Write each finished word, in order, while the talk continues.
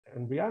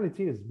And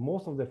reality is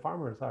most of the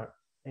farmers are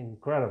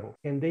incredible,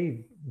 and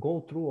they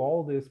go through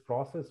all this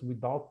process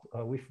with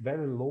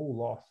very low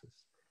losses.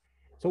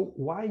 So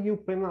why you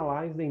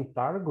penalize the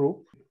entire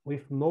group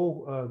with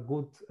no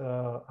good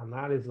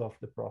analysis of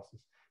the process?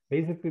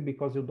 Basically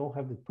because you don't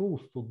have the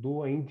tools to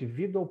do an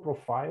individual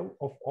profile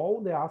of all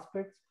the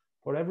aspects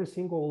for every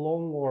single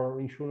loan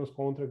or insurance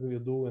contract you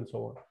do and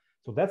so on.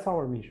 So that's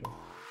our mission.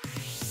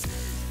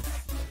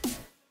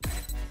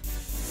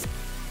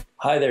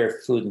 Hi there,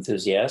 food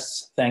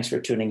enthusiasts. Thanks for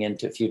tuning in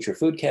to Future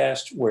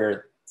Foodcast,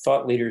 where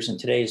thought leaders in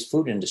today's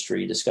food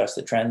industry discuss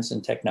the trends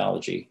and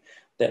technology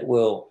that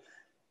will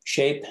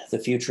shape the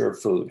future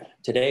of food.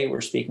 Today,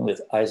 we're speaking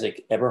with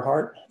Isaac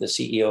Eberhardt, the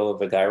CEO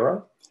of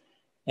Agairo,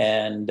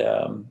 and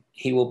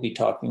he will be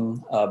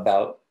talking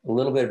about a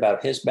little bit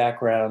about his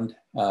background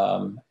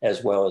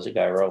as well as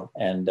Agairo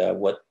and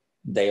what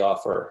they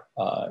offer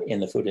in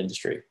the food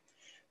industry.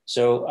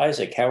 So,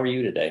 Isaac, how are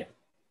you today?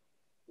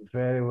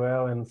 Very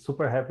well, and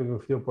super happy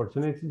with the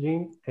opportunity,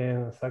 Jim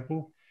and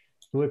Sakin,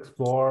 to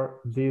explore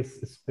this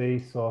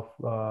space of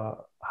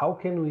how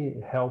can we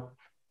help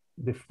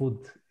the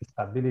food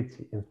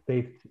stability and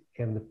safety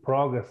and the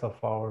progress of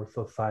our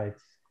society,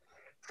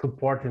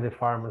 supporting the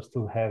farmers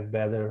to have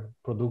better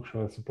production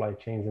and supply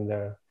chains in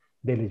their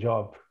daily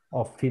job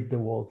of feed the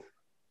world.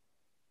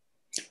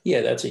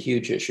 Yeah, that's a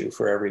huge issue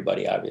for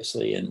everybody,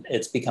 obviously, and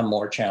it's become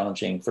more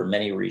challenging for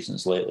many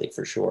reasons lately,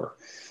 for sure.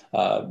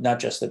 Not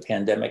just the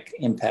pandemic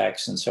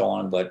impacts and so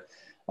on, but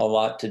a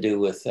lot to do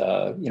with,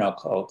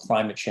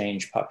 climate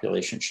change,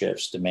 population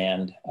shifts,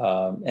 demand,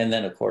 and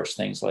then, of course,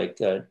 things like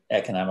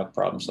economic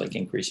problems like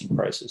increasing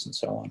prices and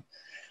so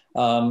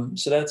on.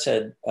 So that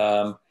said,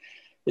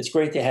 it's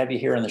great to have you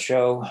here on the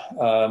show.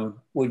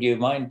 Would you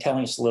mind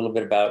telling us a little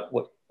bit about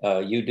what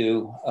you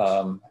do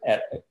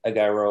at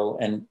Agairo?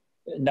 And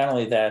not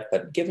only that,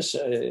 but give us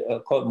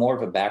more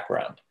of a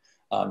background.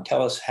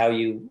 Tell us how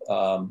you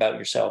about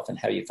yourself and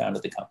how you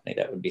founded the company.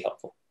 That would be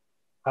helpful.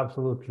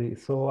 Absolutely.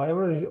 So I'm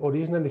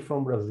originally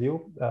from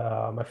Brazil.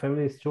 My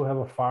family still have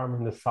a farm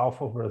in the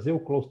south of Brazil,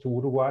 close to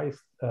Uruguay's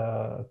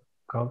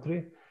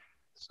country.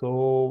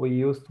 So we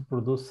used to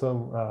produce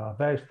some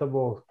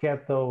vegetables,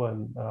 cattle,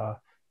 and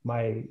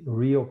my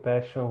real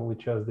passion,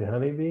 which was the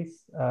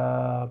honeybees.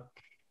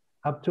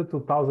 Up to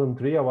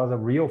 2003, I was a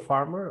real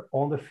farmer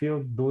on the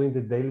field doing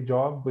the daily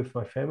job with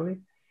my family.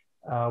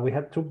 We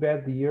had two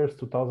bad years,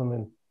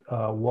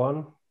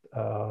 2001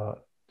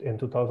 and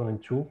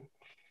 2002.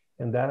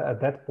 And that at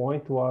that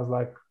point was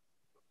like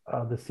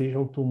a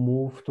decision to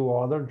move to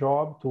other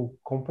job to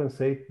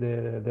compensate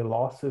the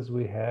losses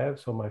we have.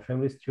 So my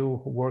family is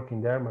still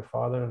working there, my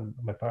father and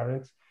my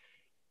parents.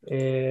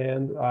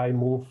 And I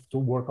moved to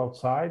work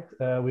outside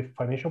with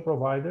financial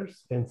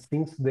providers. And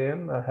since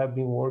then, I have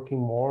been working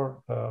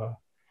more,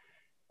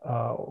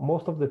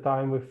 most of the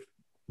time with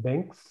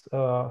banks,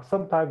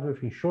 sometimes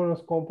with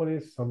insurance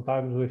companies,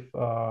 sometimes with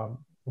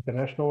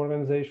international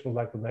organizations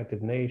like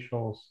United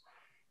Nations,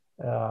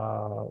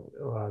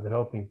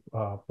 developing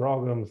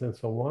programs and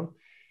so on.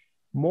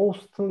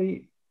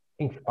 Mostly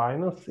in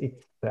finance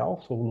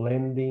itself, so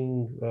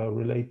lending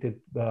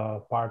related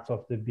parts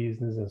of the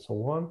business and so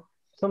on.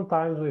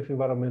 Sometimes with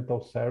environmental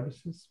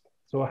services.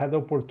 So I had the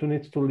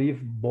opportunity to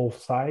leave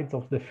both sides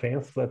of the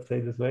fence, let's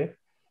say this way,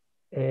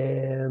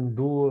 and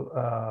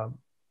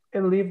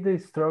leave the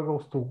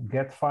struggles to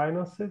get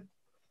financed.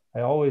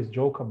 I always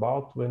joke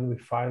about when we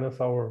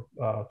finance our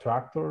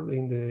tractor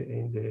in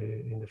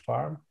the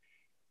farm.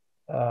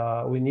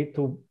 We need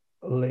to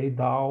lay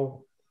down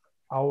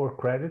our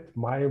credit,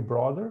 my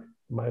brother,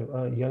 my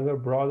younger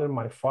brother,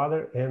 my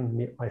father,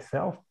 and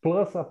myself,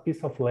 plus a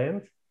piece of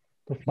land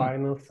to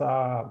finance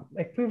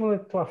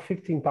equivalent to a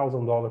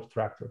 $15,000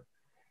 tractor.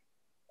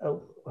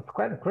 It's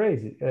quite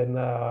crazy, and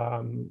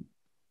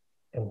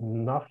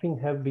nothing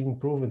has been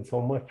proven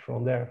so much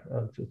from there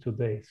to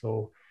today.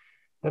 So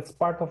that's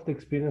part of the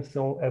experience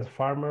as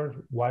farmers,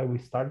 why we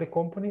start the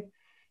company.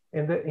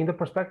 And in the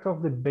perspective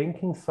of the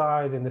banking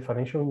side and the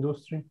financial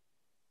industry,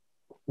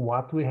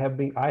 what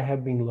I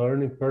have been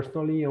learning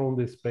personally on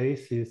this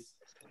space is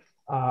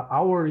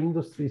our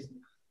industry is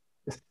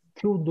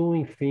still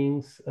doing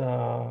things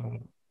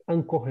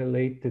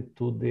uncorrelated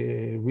to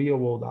the real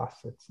world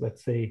assets,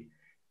 let's say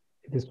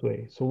this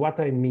way. So what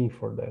I mean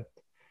for that?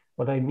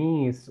 What I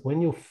mean is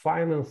when you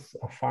finance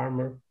a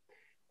farmer,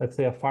 let's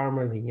say a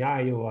farmer in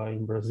Iowa,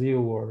 in Brazil,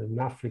 or in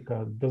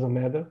Africa, doesn't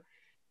matter.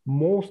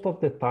 Most of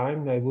the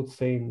time, I would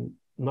say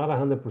not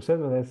 100%,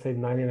 but I'd say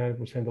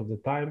 99% of the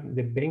time,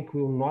 the bank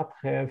will not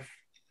have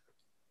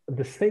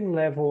the same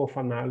level of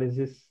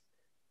analysis,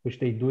 which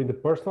they do in the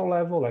personal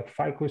level, like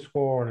FICO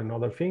score and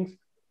other things,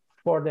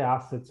 for the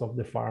assets of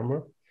the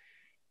farmer,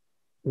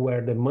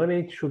 where the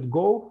money should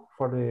go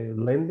for the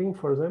lending,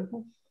 for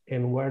example,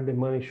 and where the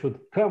money should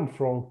come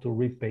from to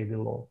repay the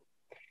loan.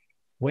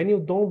 When you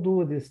don't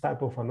do this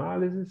type of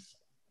analysis,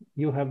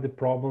 you have the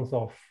problems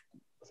of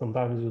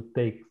sometimes you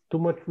take too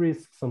much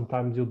risk,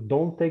 sometimes you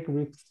don't take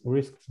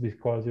risks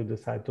because you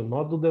decide to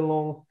not do the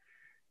loan.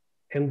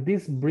 And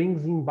this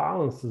brings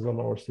imbalances on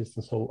our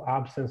system. So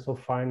absence of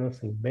finance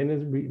in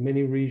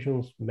many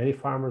regions, many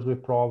farmers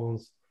with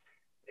problems,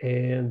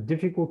 and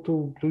difficult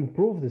to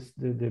improve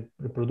the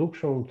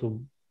production,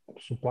 to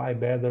supply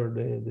better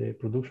the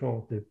production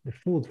of the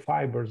food,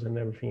 fibers, and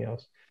everything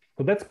else.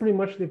 So that's pretty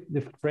much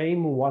the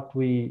frame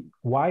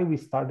why we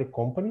started the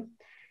company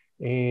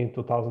in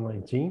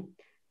 2019.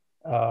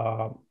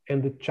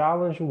 And the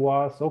challenge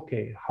was,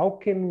 okay, how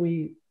can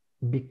we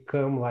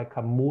become like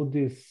a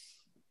Moody's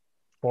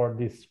for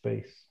this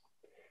space?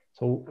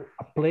 So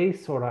a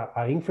place or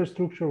a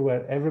infrastructure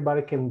where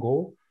everybody can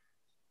go,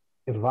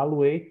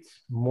 evaluate,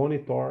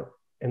 monitor,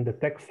 and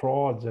detect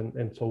frauds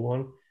and so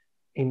on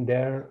in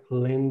their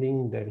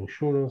lending, their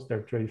insurance,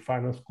 their trade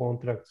finance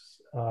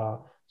contracts.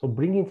 So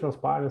bringing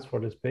transparency for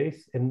the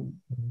space and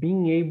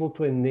being able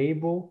to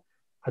enable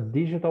a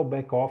digital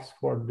back office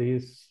for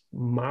this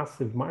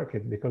massive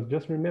market. Because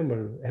just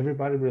remember,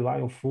 everybody rely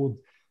on food.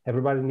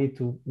 Everybody need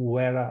to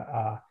wear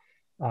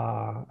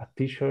a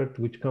t-shirt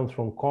which comes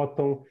from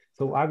cotton.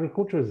 So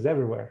agriculture is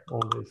everywhere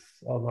on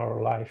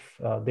our life,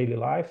 daily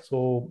life.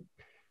 So,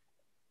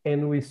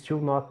 and we're still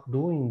not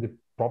doing the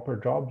proper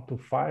job to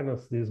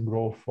finance this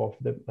growth of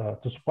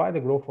to supply the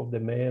growth of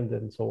demand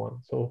and so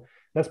on. So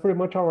that's pretty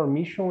much our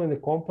mission in the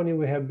company.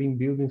 We have been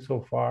building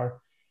so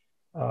far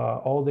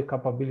all the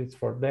capabilities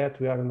for that.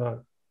 We are in a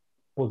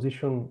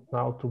position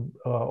now to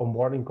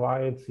onboarding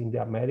clients in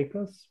the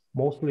Americas,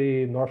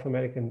 mostly North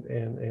America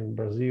and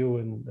Brazil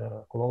and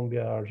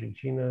Colombia,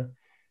 Argentina,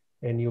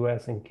 and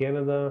US and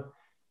Canada.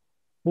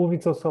 Moving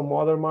to some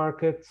other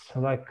markets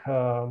like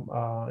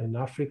in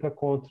Africa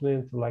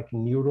continent, like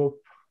in Europe,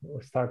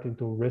 starting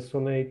to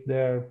resonate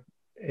there,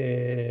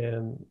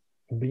 and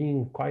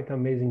being quite an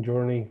amazing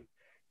journey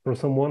for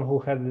someone who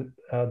had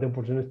the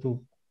opportunity to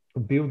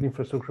build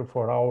infrastructure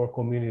for our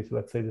community,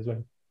 let's say this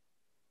way.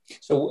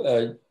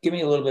 So give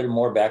me a little bit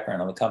more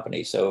background on the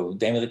company. So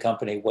name of the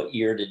company, what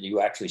year did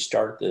you actually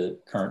start the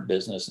current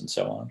business and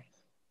so on?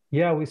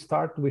 Yeah, we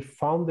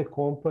found the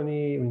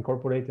company,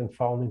 incorporated and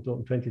found in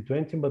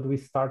 2020, but we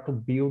start to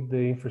build the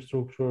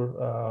infrastructure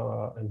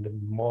and the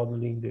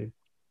modeling,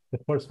 the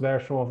first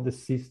version of the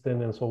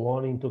system and so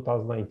on in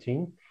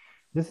 2019.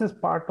 This is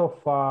part of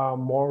a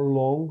more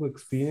long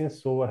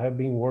experience. So I have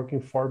been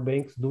working for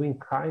banks doing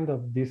kind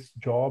of this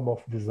job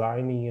of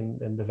designing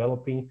and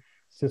developing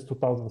since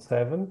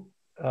 2007.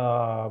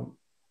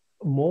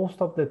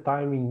 Most of the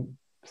time in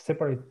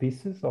separate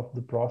pieces of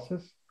the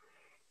process.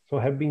 So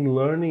I have been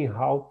learning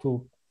how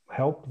to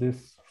help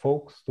these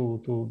folks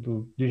to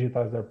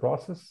digitize their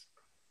process.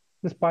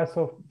 Despite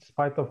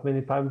of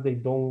many times they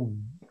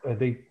don't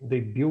they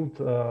build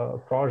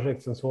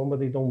projects and so on, but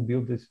they don't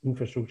build this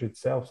infrastructure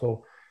itself.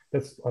 So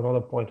that's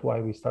another point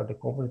why we started the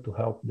company, to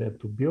help them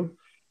to build.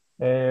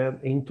 And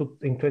in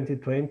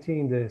 2020,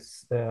 in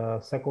this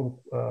second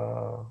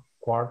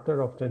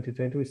quarter of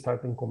 2020, we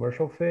started in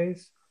commercial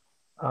phase,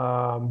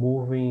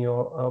 moving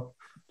up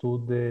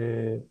to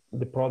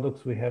the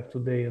products we have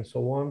today and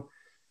so on.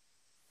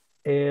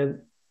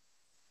 And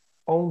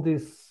on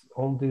this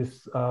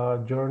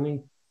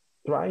journey,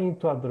 trying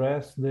to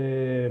address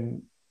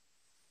the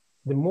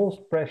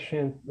most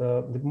prescient,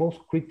 the most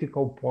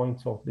critical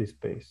points of this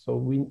space. So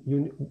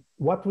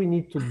what we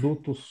need to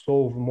do to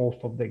solve most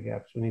of the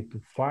gaps. We need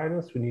to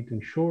finance, we need to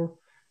insure,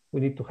 we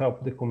need to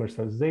help the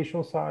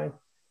commercialization side,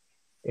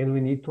 and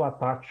we need to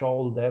attach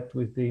all that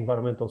with the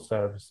environmental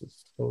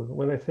services. So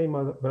when I say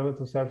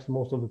environmental services,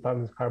 most of the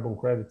time it's carbon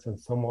credits and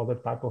some other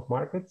type of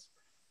markets.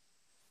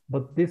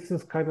 But this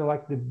is kind of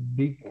like the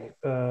big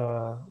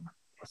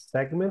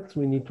segments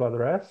we need to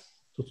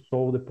address to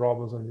solve the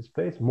problems in this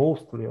space,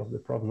 mostly of the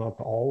problem, not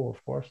all,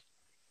 of course.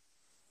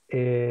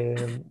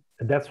 And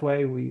that's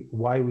why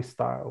we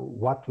start,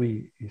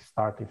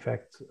 in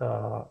fact,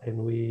 and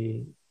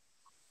we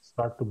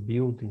start to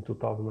build in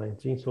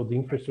 2019. So the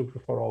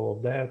infrastructure for all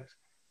of that,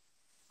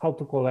 how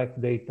to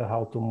collect data,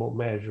 how to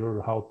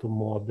measure, how to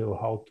model,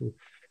 how to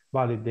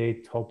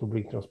validate, how to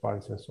bring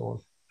transparency and so on.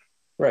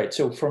 Right.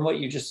 So from what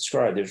you just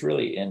described, there's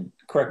really, and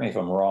correct me if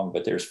I'm wrong,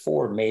 but there's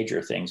four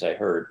major things I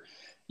heard.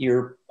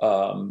 You're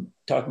talking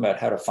about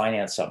how to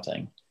finance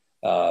something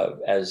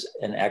as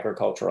an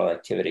agricultural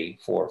activity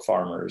for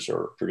farmers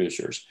or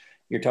producers.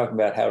 You're talking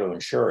about how to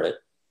insure it.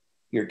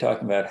 You're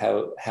talking about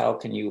how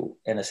can you,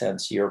 in a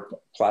sense, your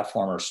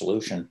platform or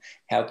solution,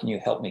 how can you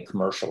help me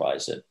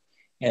commercialize it?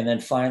 And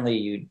then finally,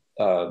 you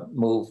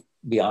move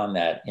beyond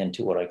that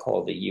into what I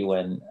call the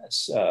UN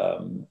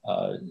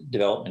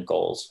development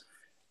goals,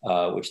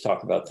 which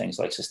talk about things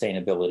like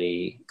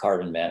sustainability,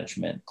 carbon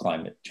management,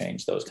 climate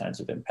change, those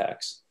kinds of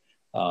impacts.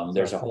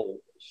 There's a whole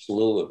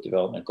slew of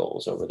development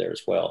goals over there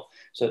as well.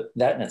 So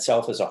that in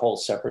itself is a whole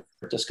separate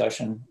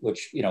discussion,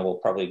 which we'll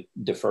probably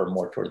defer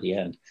more toward the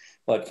end.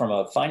 But from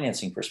a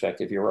financing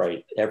perspective, you're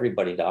right.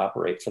 Everybody to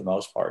operate, for the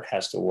most part,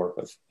 has to work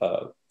with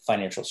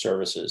financial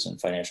services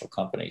and financial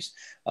companies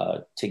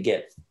to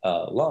get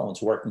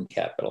loans, working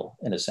capital,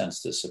 in a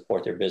sense, to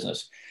support their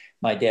business.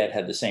 My dad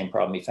had the same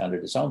problem. He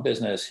founded his own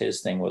business.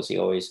 His thing was he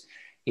always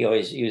he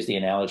always used the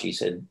analogy.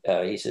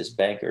 He says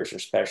bankers are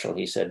special.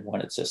 He said,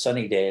 when it's a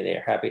sunny day,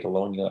 they're happy to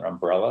loan you an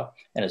umbrella.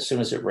 And as soon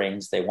as it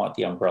rains, they want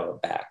the umbrella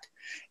back.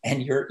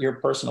 And your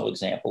personal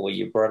example, where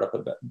you brought up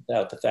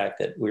about the fact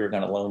that we were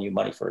going to loan you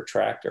money for a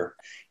tractor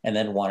and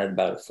then wanted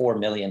about $4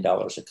 million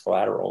of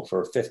collateral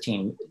for a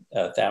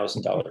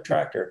 $15,000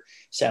 tractor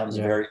sounds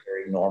very,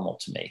 very normal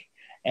to me.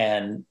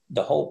 And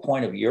the whole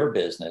point of your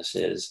business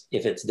is,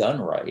 if it's done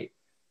right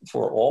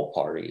for all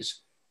parties,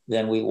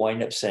 then we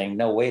wind up saying,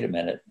 no, wait a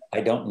minute,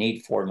 I don't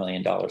need $4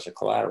 million of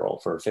collateral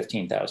for a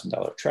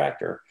 $15,000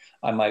 tractor.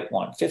 I might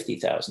want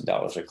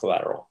 $50,000 of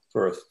collateral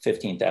for a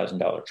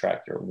 $15,000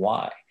 tractor.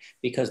 Why?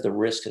 Because the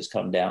risk has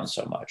come down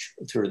so much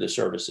through the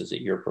services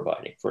that you're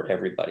providing for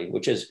everybody,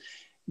 which is,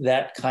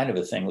 that kind of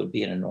a thing would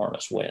be an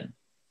enormous win.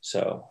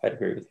 So I'd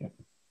agree with you.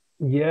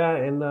 Yeah,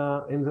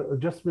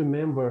 and just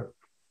remember,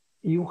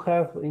 you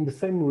have in the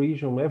same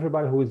region,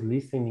 everybody who is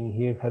listening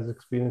here has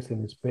experience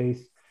in the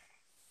space,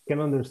 can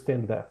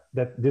understand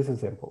that this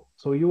example.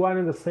 So you are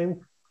in the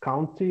same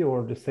county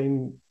or the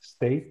same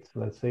state,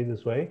 let's say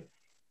this way,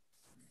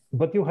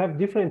 but you have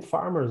different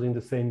farmers in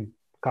the same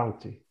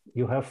county.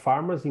 You have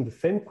farmers in the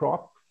same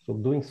crop, so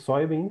doing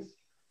soybeans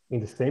in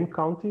the same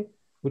county,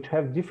 which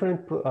have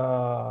different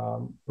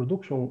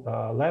production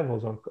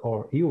levels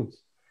or yields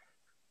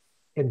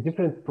and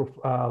different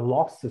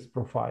losses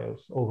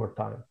profiles over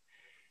time.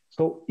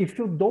 So if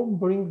you don't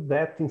bring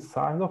that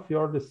inside of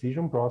your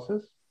decision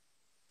process,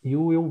 you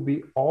will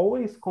be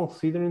always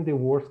considering the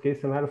worst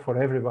case scenario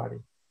for everybody.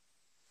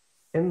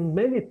 And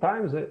many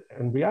times,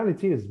 and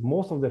reality is,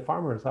 most of the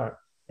farmers are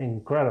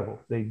incredible.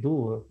 They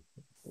do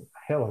a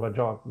hell of a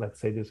job, let's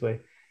say this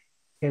way.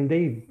 And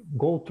they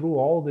go through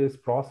all this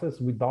process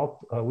with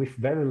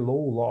very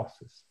low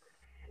losses.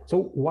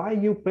 So why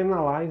you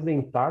penalize the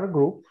entire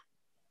group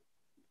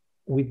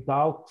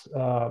without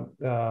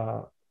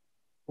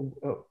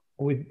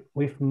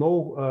with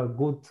no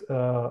good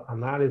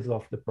analysis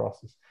of the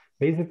process?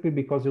 Basically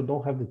because you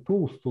don't have the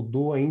tools to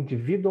do an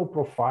individual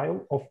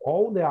profile of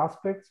all the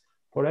aspects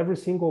for every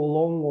single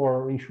loan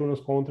or insurance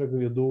contract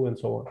you do and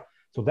so on.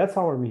 So that's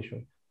our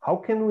mission. How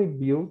can we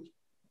build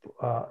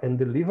and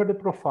deliver the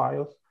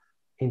profiles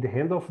in the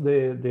hand of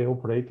the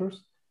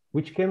operators,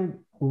 which can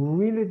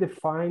really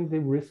define the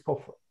risk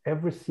of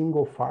every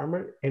single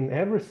farmer and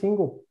every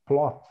single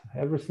plot,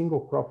 every single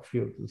crop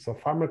field. So a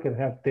farmer can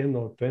have 10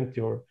 or 20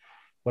 or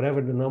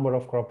whatever the number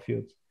of crop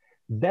fields.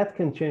 That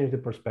can change the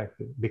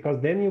perspective,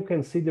 because then you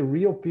can see the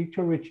real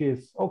picture, which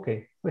is,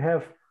 okay, we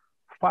have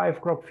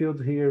 5 crop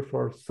fields here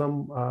for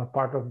some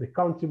part of the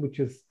country, which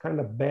is kind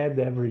of bad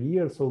every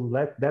year. So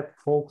let that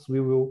folks,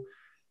 we will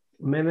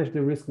manage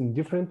the risk in a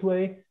different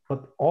way,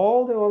 but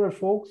all the other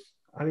folks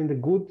are in the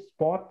good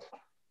spot.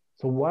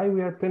 So why we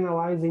are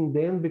penalizing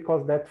them?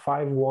 Because that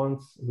 5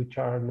 ones which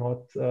are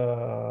not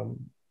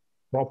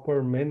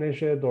proper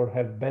managed or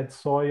have bad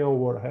soil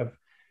or have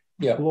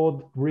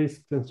flood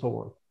risks and so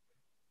on.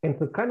 And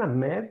the kind of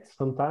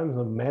sometimes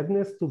a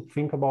madness to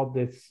think about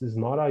this is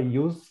not a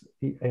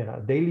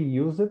daily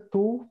used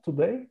tool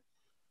today.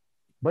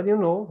 But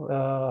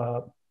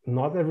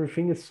not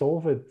everything is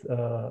solved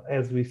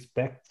as we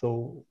expect.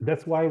 So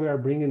that's why we are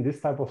bringing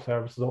this type of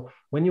service. So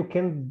when you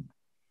can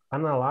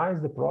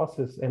analyze the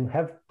process and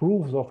have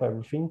proofs of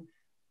everything,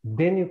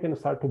 then you can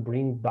start to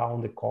bring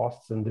down the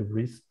costs and the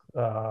risk,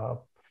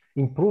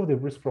 improve the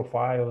risk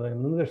profile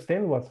and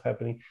understand what's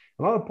happening.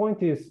 Another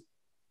point is,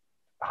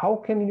 how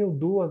can you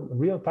do a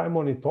real-time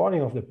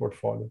monitoring of the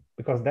portfolio?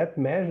 Because that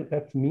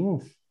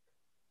means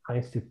an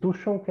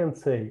institution can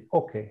say,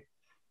 okay,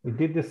 we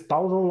did this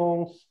 1,000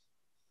 loans,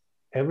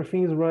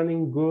 everything is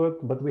running good,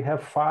 but we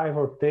have 5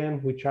 or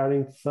 10 which are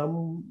in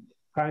some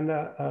kind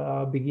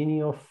of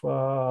beginning of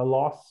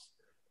loss.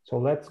 So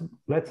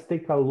let's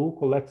take a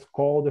look, or let's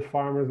call the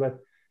farmers.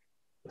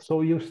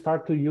 So you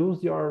start to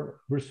use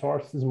your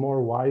resources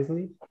more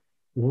wisely,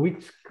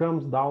 which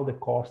comes down the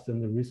cost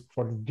and the risk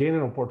for the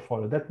general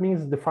portfolio. That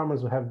means the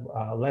farmers will have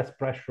less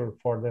pressure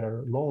for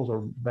their loans or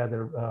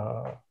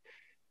better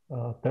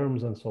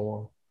terms and so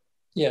on.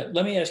 Yeah,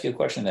 let me ask you a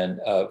question then.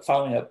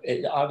 Following up,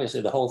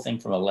 obviously the whole thing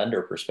from a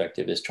lender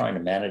perspective is trying to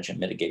manage and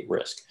mitigate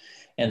risk.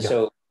 And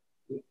so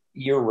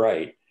you're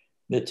right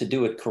that to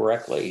do it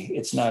correctly,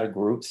 it's not a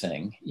group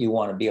thing. You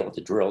want to be able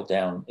to drill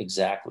down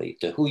exactly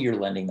to who you're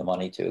lending the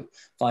money to,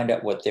 find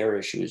out what their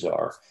issues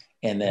are,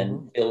 and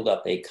then build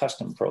up a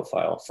custom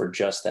profile for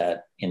just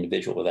that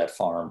individual or that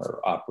farm or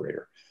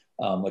operator,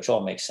 which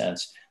all makes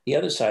sense. The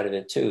other side of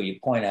it too, you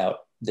point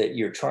out that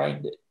you're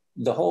trying to,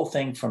 the whole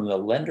thing from the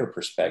lender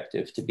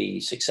perspective to be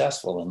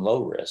successful and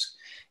low risk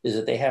is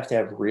that they have to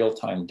have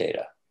real-time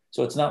data.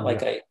 So it's not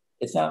like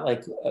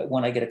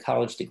when I get a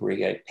college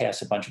degree, I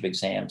pass a bunch of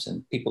exams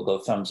and people go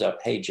thumbs up.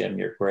 Hey, Jim,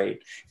 you're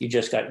great. You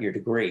just got your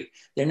degree.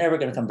 They're never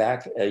going to come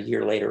back a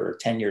year later or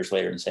 10 years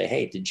later and say,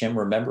 hey, did Jim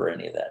remember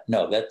any of that?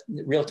 No, that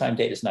real-time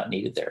data is not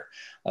needed there.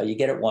 You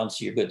get it once,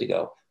 you're good to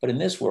go. But in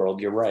this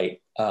world, you're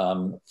right.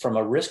 From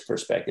a risk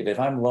perspective, if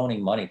I'm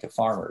loaning money to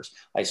farmers,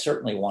 I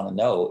certainly want to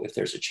know if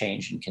there's a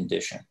change in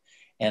condition.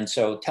 And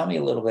so tell me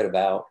a little bit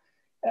about,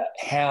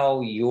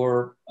 how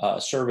your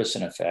service,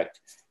 in effect,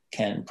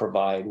 can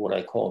provide what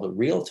I call the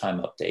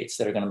real-time updates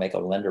that are going to make a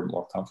lender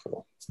more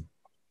comfortable.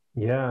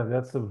 Yeah,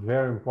 that's a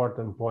very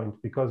important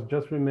point, because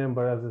just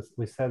remember, as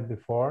we said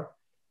before,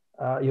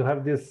 you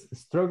have this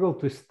struggle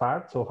to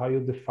start. So how you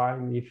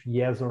define if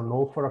yes or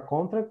no for a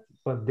contract,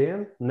 but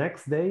then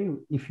next day,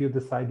 if you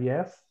decide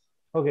yes,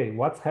 okay,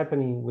 what's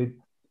happening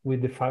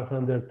with the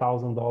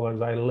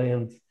 $500,000 I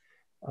lend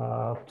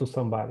to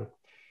somebody?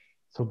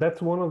 So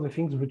that's one of the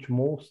things which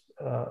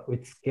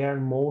scare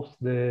most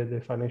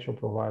the financial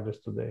providers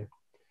today,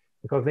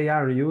 because they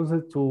are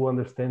used to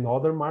understand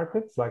other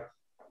markets like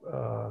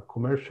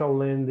commercial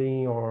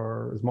lending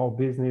or small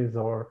business,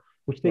 or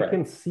which they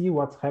can see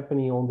what's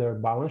happening on their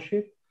balance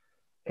sheet,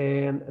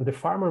 and the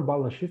farmer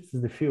balance sheet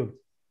is the field.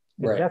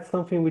 And that's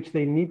something which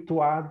they need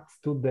to add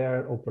to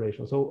their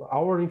operation. So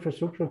our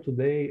infrastructure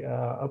today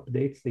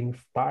updates the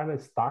entire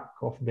stack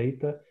of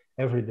data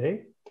every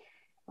day.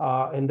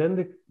 And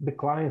then the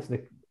clients,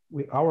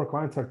 our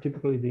clients are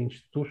typically the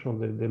institution,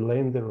 the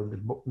lender, or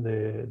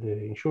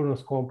the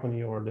insurance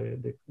company, or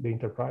the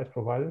enterprise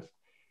providers.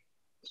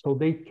 So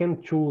they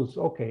can choose,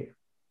 okay,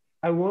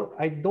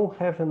 I don't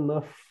have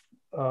enough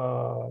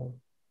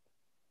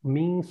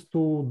means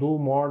to do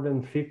more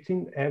than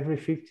every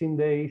 15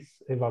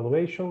 days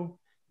evaluation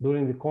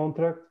during the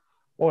contract,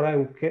 or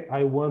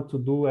I want to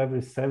do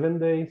every 7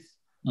 days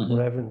or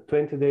every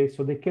 20 days.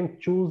 So they can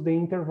choose the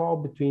interval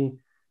between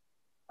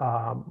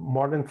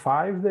more than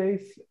 5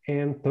 days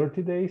and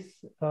 30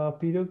 days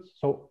periods.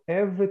 So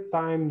every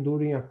time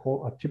during a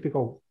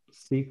typical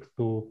 6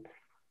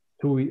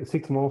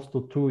 months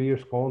to 2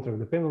 years contract,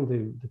 depending on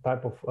the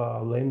type of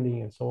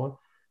lending and so on,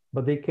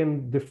 but they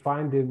can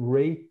define the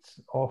rate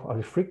of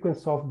the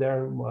frequency of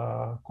their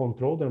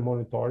control, their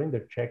monitoring,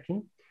 their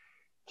checking.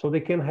 So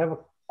they can have a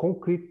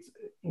concrete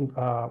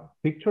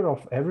picture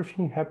of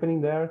everything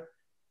happening there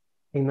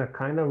in a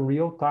kind of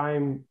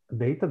real-time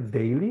data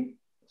daily.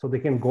 So they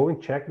can go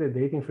and check the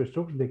data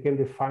infrastructure. They can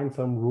define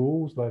some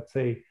rules. Let's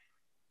say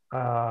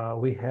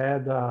we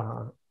had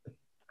a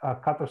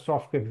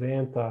catastrophic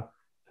event,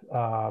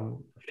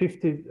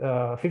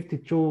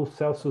 52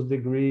 Celsius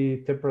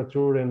degree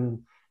temperature,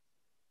 and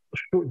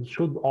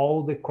should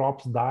all the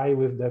crops die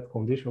with that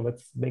condition?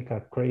 Let's make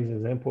a crazy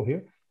example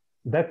here.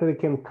 That they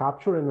can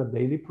capture in a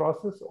daily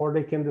process, or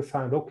they can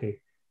decide, okay,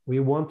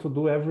 we want to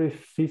do every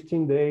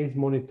 15 days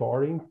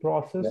monitoring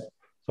process. Yeah.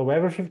 So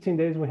every 15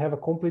 days, we have a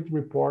complete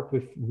report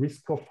with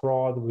risk of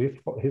fraud, with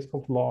risk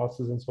of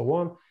losses, and so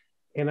on.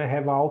 And I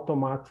have an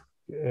automatic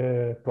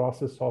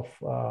process of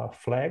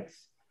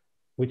flags,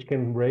 which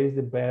can raise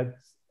the bad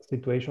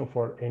situation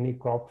for any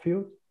crop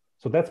field.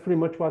 So that's pretty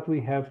much what we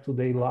have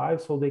today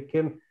live. So they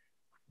can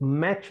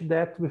match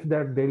that with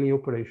their daily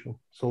operation.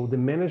 So the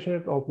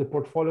manager of the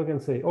portfolio can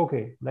say,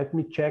 okay, let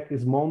me check.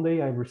 It's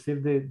Monday. I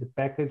received the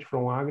package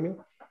from Agnew.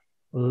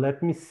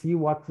 Let me see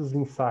what is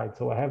inside.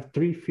 So I have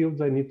 3 fields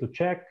I need to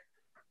check.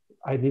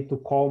 I need to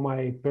call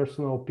my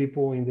personal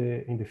people in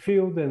the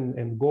field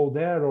and go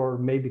there, or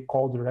maybe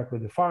call directly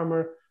the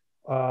farmer,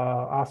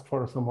 ask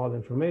for some other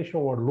information,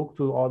 or look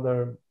to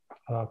other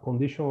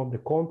condition of the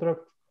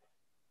contract.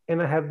 And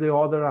I have the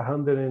other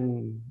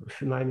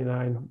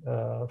 199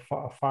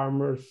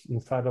 farmers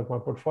inside of my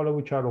portfolio,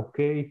 which are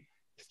okay,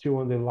 still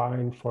on the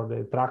line for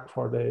the track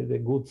for the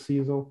good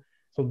season.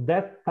 So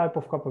that type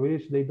of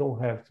capability they don't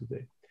have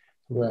today.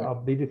 So the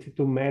ability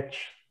to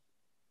match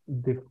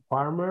the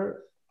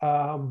farmer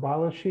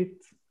balance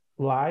sheet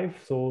live,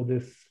 so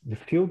the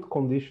field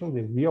condition,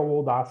 the real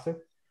world asset,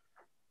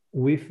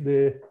 with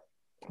their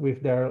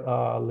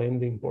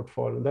lending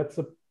portfolio. That's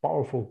a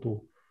powerful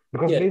tool.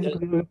 Because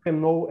basically you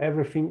can know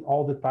everything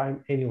all the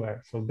time,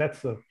 anywhere. So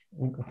that's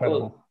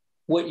incredible.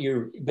 What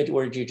you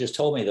just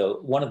told me,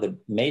 though, one of the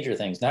major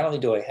things, not only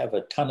do I have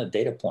a ton of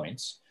data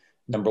points,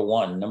 number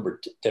one, number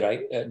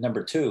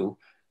two,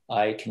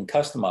 I can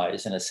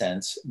customize, in a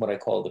sense, what I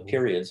call the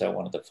periods I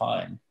want to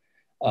define.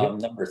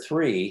 Number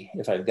three,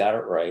 if I've got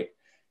it right,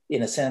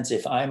 in a sense,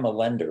 if I'm a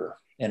lender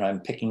and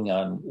I'm picking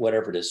on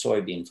whatever it is,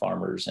 soybean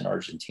farmers in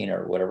Argentina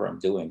or whatever I'm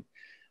doing,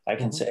 I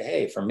can say,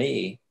 hey, for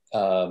me,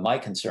 my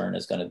concern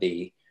is going to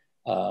be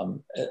a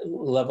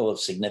level of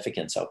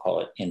significance, I'll call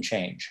it, in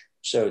change.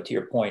 So to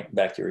your point,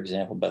 back to your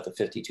example about the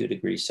 52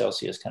 degrees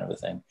Celsius kind of a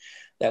thing,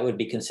 that would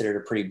be considered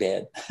a pretty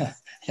bad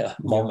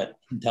moment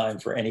in time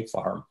for any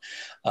farm.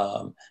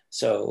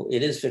 So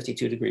it is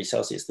 52 degrees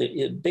Celsius.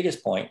 The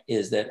biggest point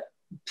is that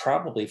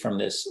probably from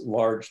this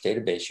large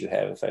database you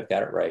have, if I've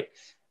got it right,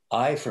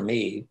 for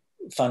me,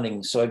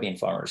 funding soybean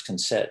farmers can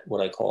set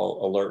what I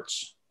call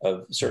alerts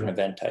of certain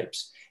event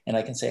types. And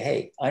I can say,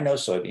 hey, I know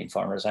soybean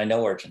farmers, I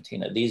know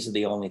Argentina. These are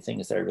the only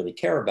things that I really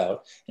care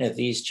about. And if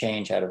these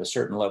change out of a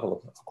certain level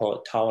of, I'll call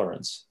it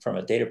tolerance from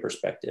a data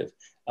perspective,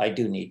 I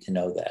do need to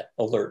know that.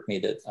 Alert me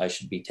that I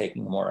should be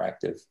taking more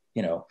active,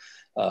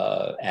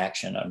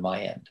 action on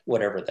my end,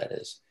 whatever that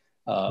is.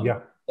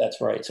 That's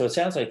right. So it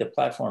sounds like the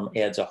platform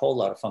adds a whole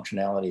lot of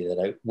functionality that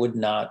I would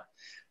not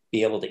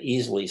be able to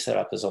easily set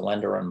up as a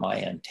lender on my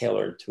end,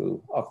 tailored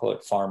to, I'll call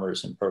it,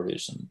 farmers and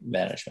produce and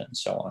management and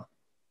so on.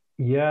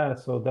 Yeah,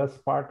 so that's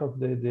part of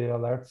the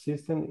alert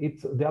system.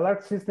 The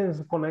alert system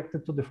is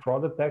connected to the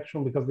fraud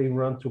detection because they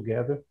run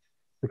together.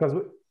 Because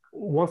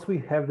once we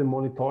have the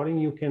monitoring,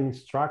 you can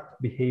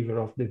extract behavior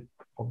of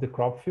the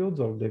crop fields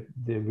or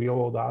the real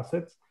world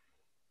assets,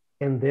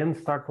 and then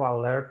start to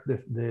alert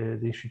the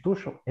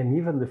institution and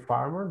even the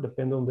farmer,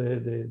 depending on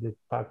the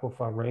type of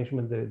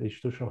arrangement the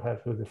institution has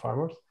with the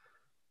farmers.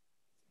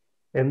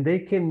 And they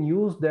can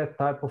use that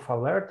type of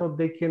alert, or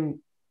they can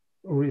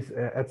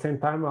at the same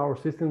time, our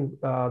system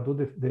do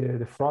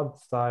the fraud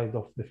side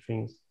of the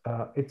things.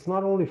 It's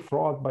not only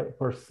fraud by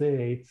per se,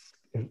 it's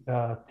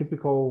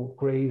typical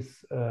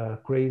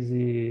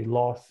crazy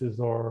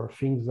losses or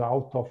things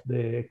out of the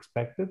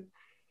expected.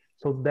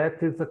 So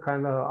that is a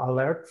kind of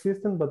alert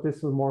system, but this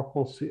is more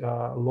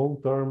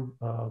long-term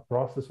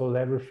process, so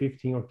every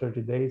 15 or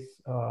 30 days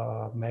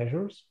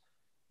measures.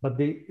 But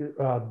the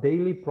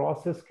daily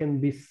process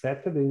can be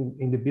set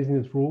in the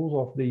business rules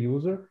of the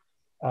user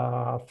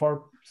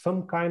for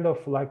some kind of,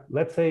 like,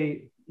 let's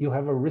say you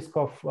have a risk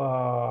of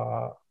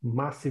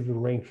massive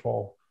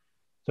rainfall.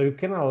 So you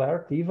can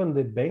alert even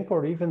the bank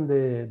or even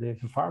the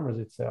farmers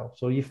itself.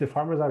 So if the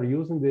farmers are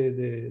using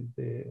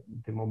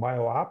the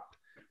mobile app,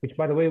 which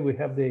by the way, we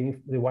have the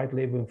white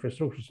label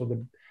infrastructure, so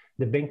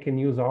the bank can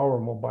use our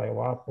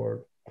mobile app,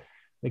 or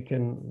they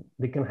can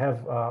have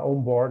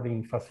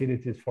onboarding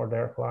facilities for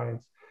their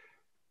clients.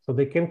 So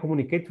they can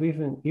communicate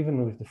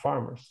even with the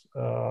farmers.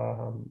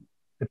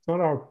 It's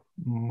not our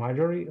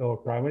majority or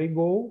primary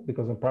goal,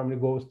 because the primary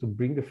goal is to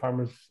bring the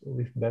farmers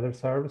with better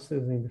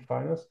services in the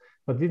finance.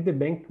 But if the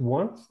bank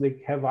wants,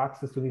 they have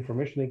access to the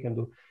information they can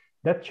do.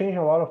 That changed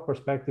a lot of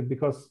perspective,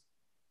 because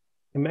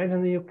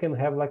imagine you can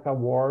have like a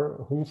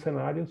war room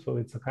scenario. So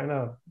it's a kind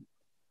of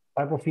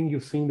type of thing you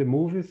see in the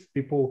movies,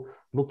 people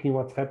looking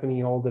what's happening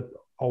in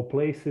all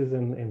places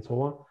and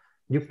so on.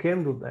 You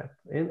can do that.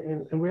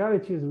 And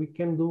reality is we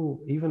can do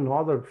even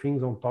other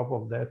things on top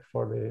of that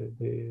for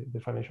the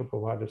financial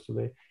providers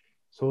today.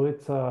 So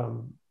it's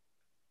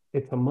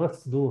a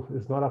must do.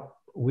 It's not a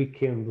we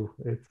can do.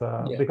 It's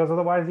because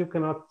otherwise you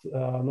cannot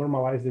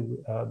normalize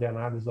the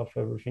analysis of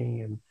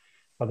everything and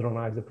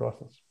patronize the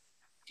process.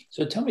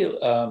 So tell me,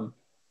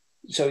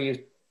 so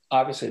you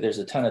obviously there's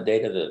a ton of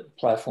data the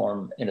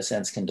platform in a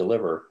sense can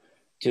deliver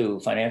to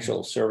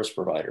financial service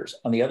providers.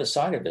 On the other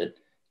side of it,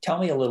 tell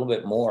me a little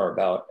bit more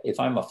about, if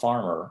I'm a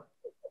farmer,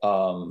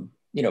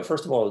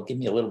 first of all, give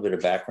me a little bit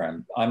of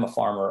background. I'm a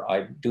farmer.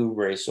 I do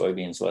raise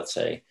soybeans, let's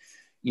say.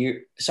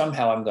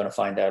 Somehow I'm going to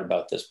find out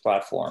about this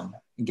platform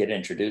and get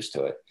introduced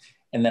to it.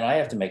 And then I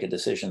have to make a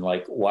decision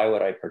like, why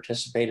would I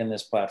participate in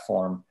this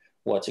platform?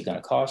 What's it going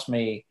to cost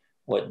me?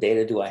 What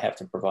data do I have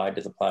to provide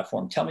to the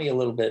platform? Tell me a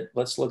little bit.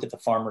 Let's look at the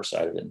farmer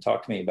side of it and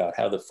talk to me about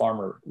how the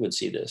farmer would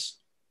see this.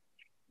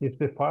 If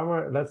the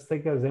farmer, let's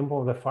take an example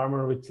of the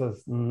farmer which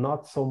is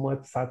not so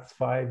much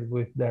satisfied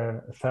with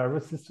their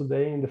services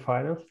today in the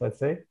finance, let's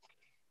say.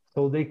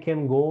 So they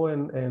can go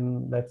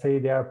and let's say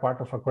they are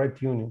part of a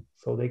credit union.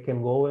 So they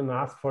can go and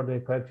ask for the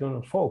credit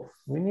union, folks,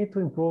 we need to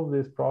improve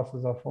this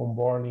process of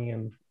onboarding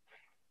and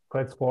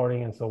credit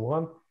scoring and so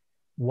on.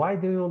 Why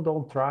do you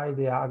don't try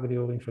the agri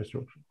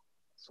infrastructure?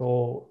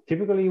 So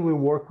typically we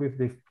work with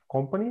the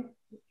company,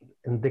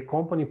 and the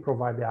company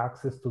provide the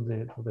access to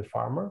the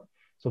farmer.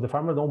 So the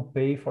farmer don't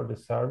pay for the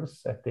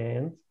service at the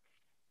end.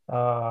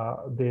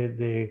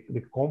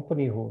 The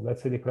company, who,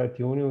 let's say the credit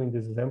union in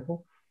this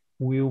example,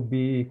 will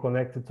be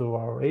connected to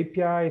our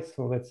APIs,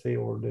 so let's say,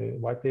 or the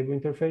white label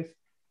interface,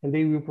 and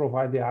they will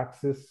provide the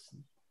access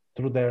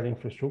through their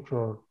infrastructure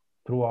or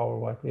through our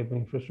white label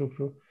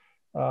infrastructure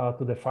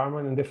to the farmer,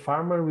 and the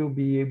farmer will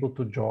be able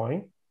to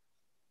join,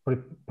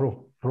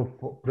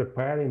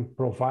 prepare and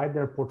provide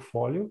their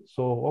portfolio.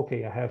 So,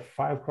 okay, I have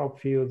 5 crop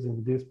fields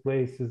in these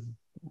places,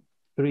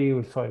 3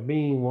 with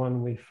soybean,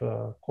 1 with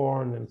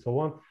corn, and so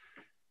on.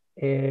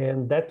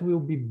 And that will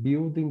be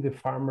building the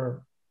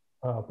farmer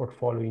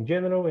portfolio in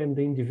general and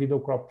the individual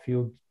crop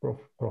field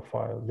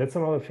profile. That's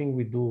another thing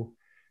we do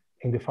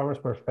in the farmer's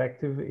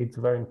perspective. It's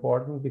very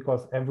important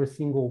because every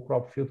single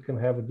crop field can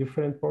have a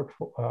different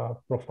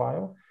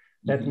profile.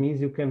 That means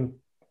you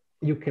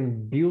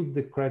can build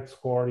the credit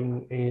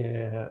scoring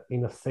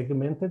in a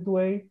segmented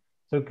way.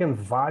 So you can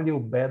value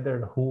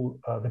better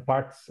the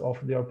parts of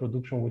their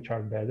production which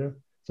are better.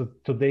 So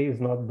today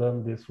is not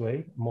done this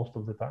way most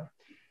of the time.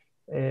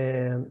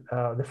 And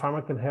the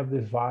farmer can have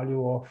this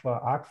value of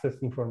access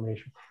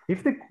information.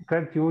 If the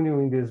credit union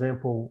in the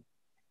example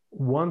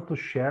want to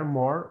share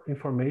more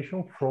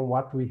information from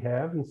what we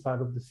have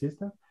inside of the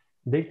system,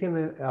 they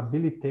can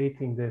habilitate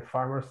in the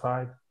farmer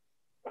side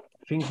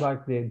things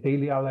like the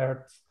daily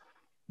alerts.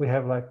 We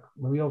have like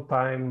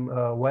real-time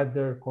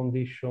weather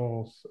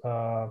conditions,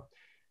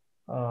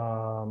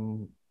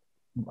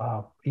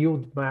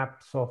 yield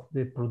maps of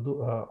the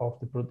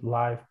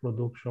live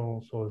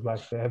production. So it's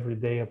like every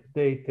day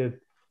updated.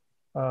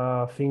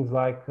 Things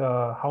like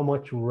how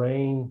much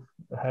rain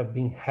have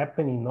been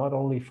happening, not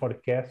only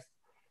forecast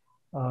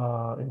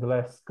in the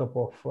last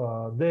couple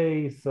of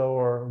days,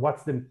 or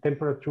what's the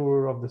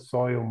temperature of the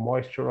soil,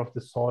 moisture of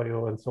the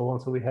soil, and so on.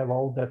 So we have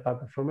all that type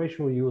of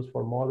information we use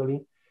for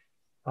modeling.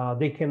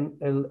 They can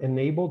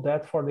enable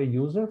that for the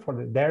user,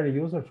 their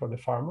user, for the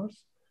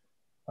farmers.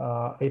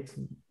 It's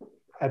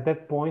at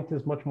that point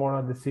is much more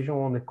a decision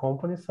on the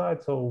company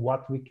side. So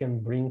what we can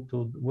bring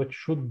to, what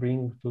should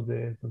bring to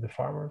the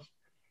farmers.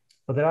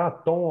 But there are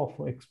a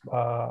ton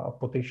of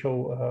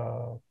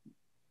potential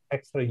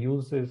extra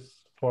uses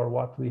for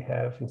what we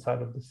have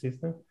inside of the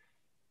system.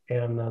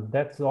 And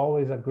that's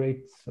always a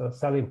great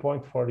selling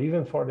point for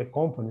even for the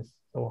companies.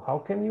 So how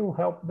can you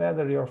help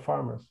better your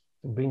farmers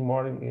to bring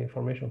more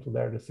information to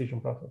their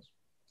decision process?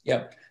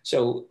 Yeah.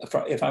 So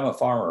if I'm a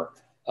farmer,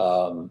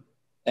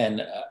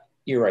 and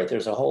you're right,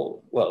 there's a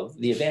whole, well,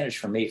 the advantage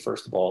for me,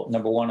 first of all,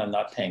 number one, I'm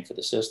not paying for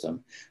the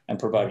system. I'm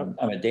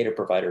a data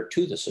provider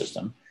to the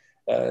system.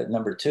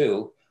 Number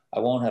two, I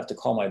won't have to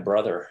call my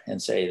brother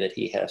and say that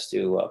he has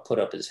to put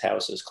up his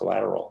house as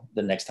collateral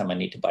the next time I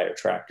need to buy a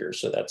tractor.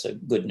 So that's a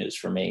good news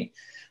for me.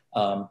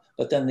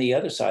 But then the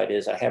other side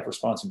is I have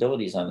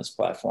responsibilities on this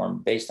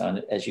platform based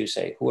on, as you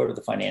say, whoever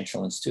the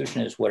financial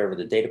institution is, whatever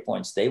the data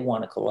points they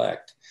want to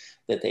collect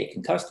that they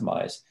can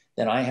customize,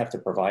 then I have to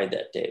provide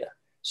that data.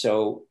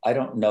 So I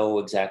don't know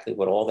exactly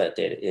what all that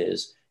data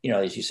is, you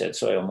know, as you said,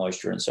 soil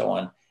moisture and so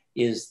on.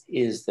 Is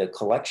the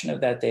collection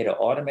of that data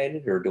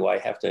automated, or do I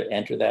have to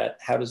enter that?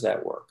 How does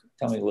that work?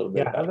 Tell me a little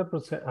bit about it.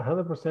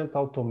 100%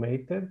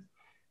 automated.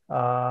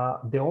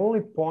 The only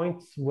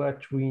points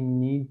which we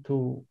need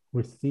to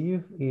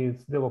receive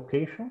is the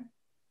location,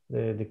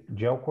 the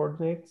geo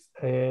coordinates,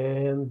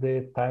 and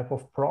the type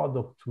of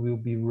product will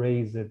be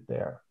raised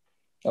there.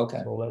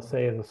 Okay. So let's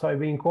say the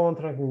soybean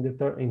contract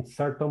in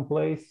certain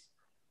place.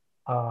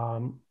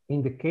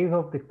 In the case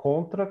of the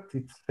contract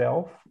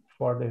itself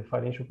for the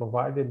financial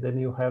provider, then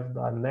you have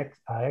the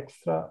next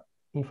extra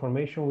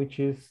information, which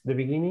is the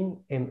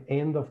beginning and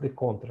end of the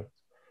contract.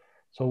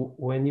 So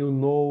when you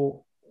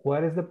know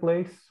where is the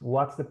place,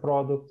 what's the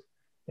product,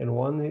 and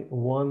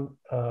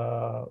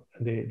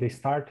the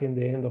start and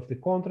the end of the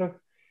contract,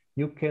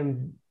 you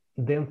can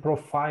then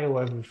profile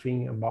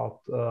everything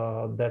about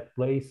that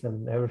place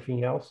and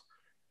everything else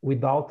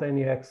without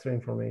any extra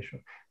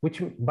information,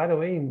 which, by the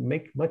way,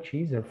 make much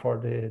easier for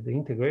the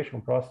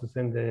integration process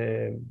and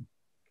the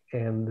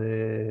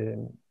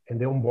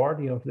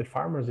onboarding of the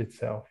farmers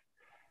itself.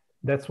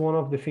 That's one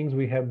of the things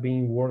we have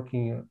been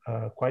working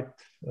quite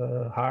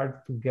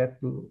hard to get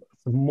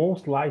the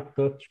most light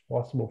touch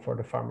possible for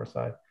the farmer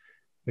side,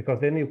 because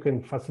then you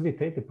can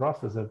facilitate the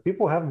process.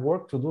 People have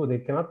work to do. They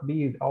cannot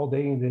be all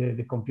day in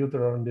the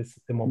computer or on the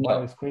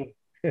mobile screen.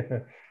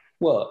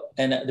 Well,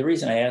 and the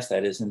reason I ask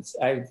that is, since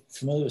I'm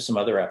familiar with some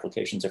other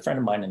applications, a friend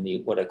of mine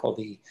in what I call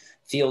the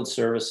field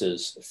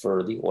services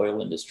for the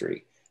oil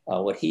industry,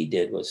 what he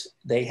did was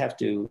they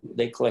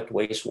collect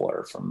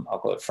wastewater from, I'll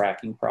call it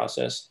fracking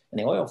process in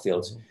the oil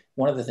fields. Mm-hmm.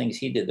 One of the things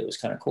he did that was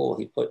kind of cool,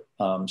 he put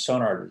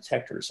sonar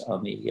detectors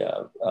on the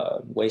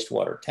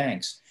wastewater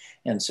tanks.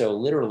 And so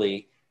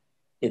literally,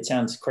 it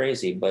sounds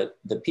crazy, but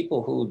the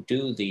people who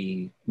do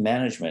the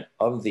management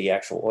of the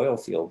actual oil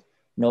field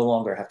no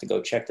longer have to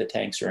go check the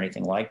tanks or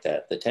anything like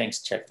that. The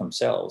tanks check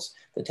themselves.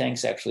 The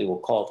tanks actually will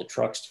call the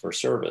trucks for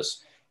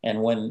service.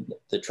 And when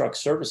the truck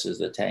services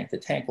the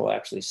tank will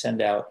actually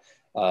send out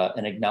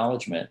an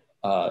acknowledgement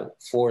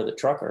for the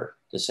trucker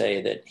to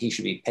say that he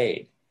should be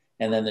paid.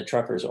 And then the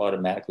trucker is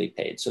automatically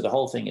paid. So the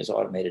whole thing is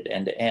automated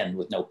end to end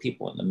with no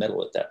people in the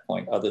middle at that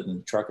point, other than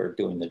the trucker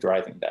doing the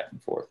driving back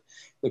and forth,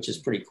 which is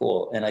pretty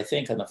cool. And I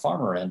think on the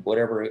farmer end,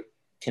 whatever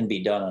can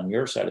be done on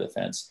your side of the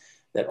fence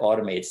that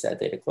automates that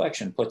data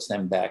collection puts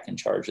them back in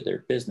charge of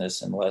their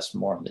business and less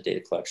more on the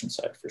data collection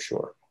side for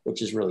sure,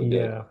 which is really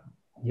good.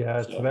 Yeah,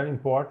 it's very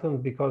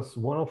important, because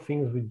one of the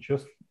things we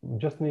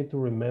just need to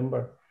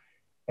remember,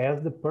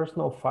 as the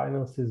personal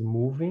finance is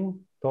moving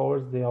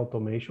towards the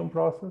automation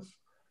process,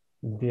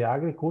 the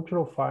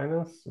agricultural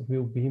finance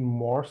will be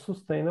more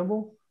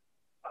sustainable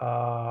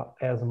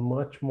as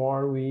much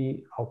more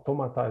we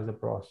automatize the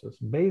process.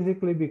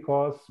 Basically,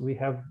 because we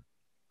have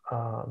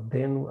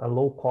then a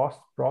low cost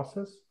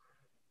process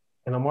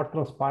and a more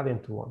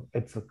transparent one.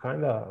 It's a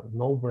kind of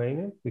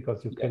no-brainer,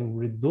 because you can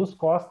reduce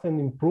cost and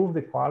improve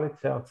the quality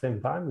at the same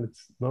time.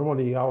 It's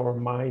normally our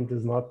mind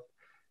is not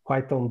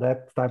quite on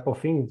that type of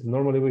thing.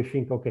 Normally we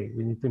think, okay,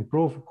 we need to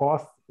improve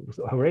cost,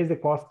 raise the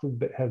cost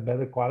to have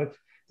better quality.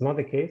 It's not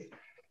the case.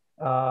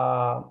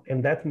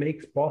 And that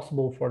makes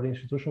possible for the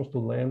institutions to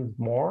lend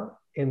more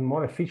and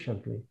more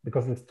efficiently,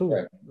 because it's two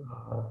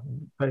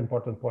very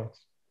important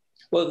points.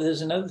 Well,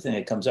 there's another thing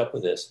that comes up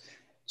with this.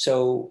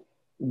 So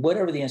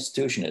whatever the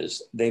institution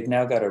is, they've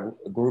now got a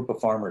group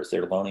of farmers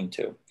they're loaning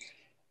to.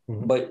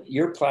 Mm-hmm. But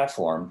your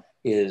platform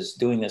is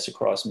doing this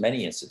across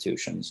many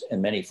institutions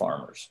and many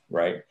farmers,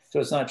 right?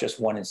 So it's not just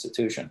one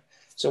institution.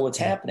 So what's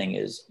happening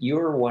is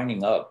you're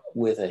winding up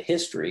with a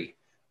history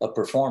of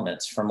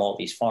performance from all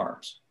these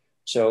farms.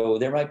 So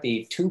there might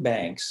be two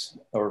banks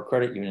or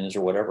credit unions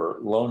or whatever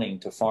loaning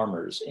to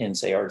farmers in,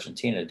 say,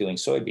 Argentina doing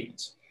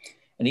soybeans.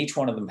 And each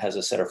one of them has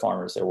a set of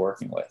farmers they're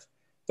working with.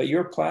 But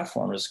your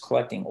platform is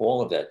collecting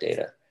all of that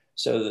data.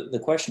 So the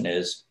question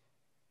is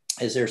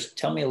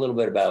tell me a little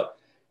bit about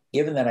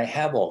given that I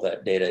have all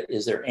that data,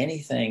 is there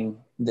anything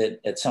that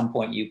at some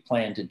point you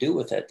plan to do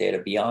with that data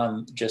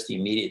beyond just the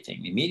immediate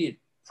thing? The immediate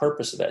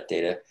purpose of that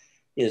data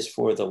is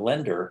for the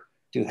lender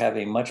to have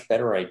a much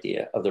better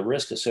idea of the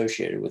risk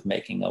associated with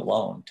making a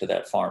loan to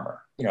that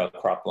farmer, a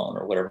crop loan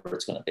or whatever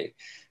it's going to be.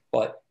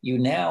 But you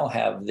now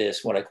have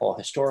this, what I call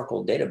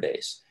historical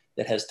database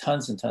that has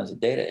tons and tons of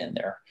data in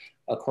there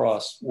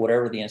across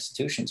whatever the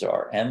institutions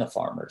are and the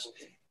farmers.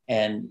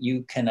 And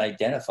you can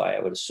identify, I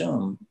would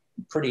assume,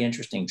 pretty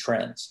interesting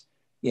trends.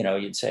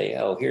 You'd say,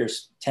 oh,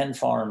 here's 10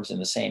 farms in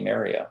the same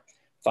area.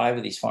 5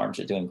 of these farms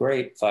are doing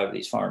great. 5 of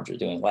these farms are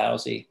doing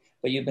lousy.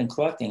 But you've been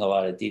collecting a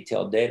lot of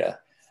detailed data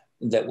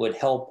that would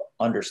help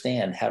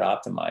understand how to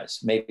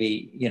optimize.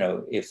 Maybe,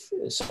 if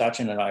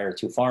Sachin and I are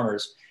 2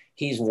 farmers,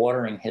 he's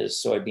watering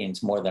his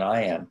soybeans more than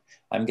I am.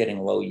 I'm getting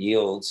low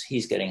yields.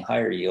 He's getting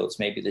higher yields.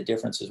 Maybe the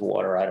difference is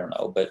water. I don't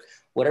know. But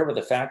whatever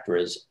the factor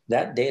is,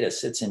 that data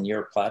sits in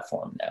your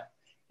platform now.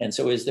 And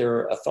so is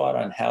there a thought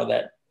on how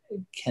that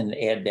can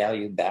add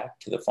value back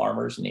to the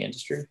farmers in the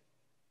industry?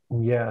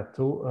 Yeah,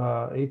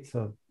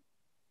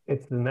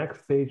 it's the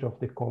next stage of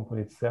the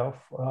company itself.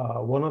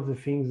 One of the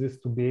things is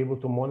to be able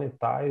to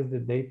monetize the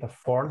data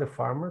for the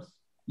farmers.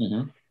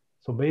 Mm-hmm.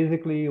 So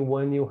basically,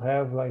 when you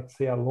have, let's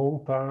say, a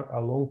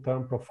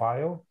long-term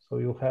profile,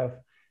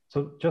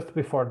 so just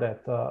before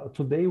that,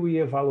 today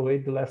we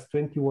evaluate the last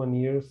 21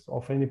 years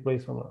of any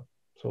place on Earth.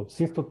 So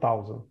since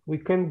 2000, we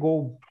can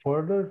go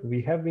further.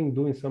 We have been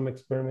doing some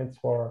experiments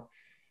for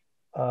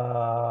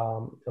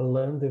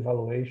land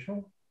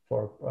evaluation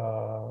for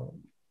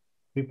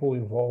people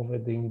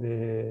involved in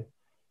the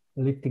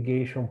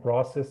litigation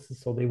process.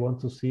 So they want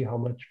to see how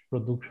much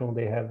production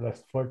they have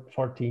last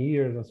 40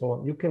 years and so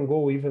on. You can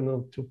go even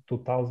up to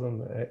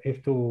 2000,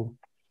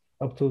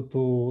 up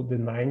to the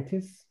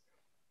 90s,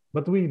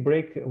 but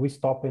we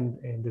stop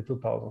in the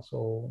 2000s.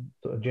 So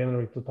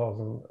January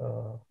 2000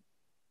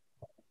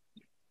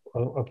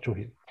 up to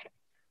here.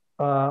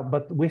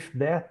 But with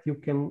that, you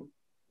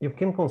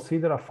can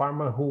consider a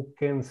farmer who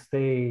can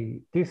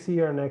stay this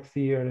year, next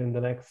year, and the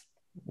next,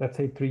 let's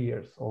say, 3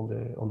 years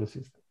on the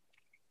system,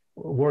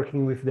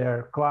 working with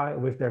their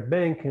client, with their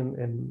bank,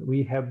 and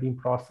we have been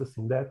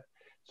processing that.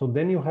 So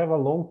then you have a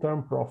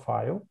long-term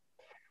profile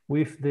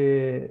with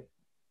the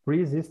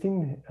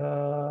pre-existing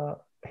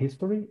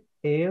history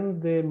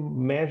and the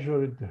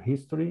measured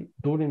history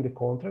during the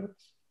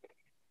contracts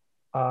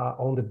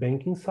on the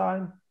banking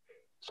side.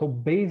 So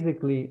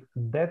basically,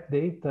 that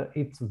data,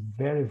 it's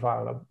very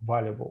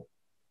valuable.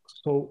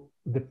 So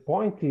the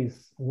point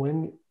is,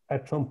 when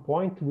at some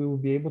point we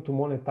will be able to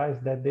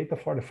monetize that data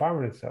for the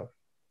farmer itself.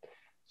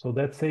 So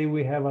let's say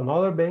we have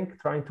another bank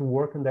trying to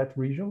work in that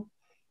region,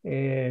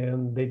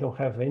 and they don't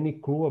have any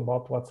clue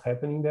about what's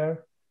happening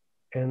there.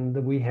 And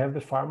we have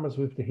the farmers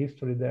with the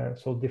history there.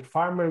 So the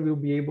farmer will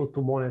be able to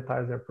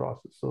monetize their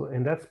process. So,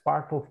 and that's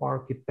part of our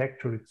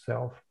architecture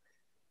itself.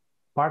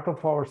 Part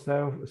of our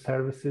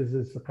services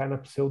is a kind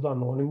of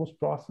pseudo-anonymous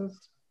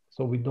process.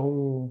 So we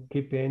don't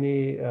keep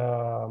any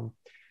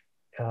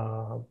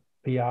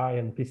PI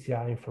and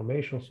PCI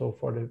information. So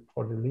for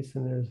the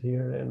listeners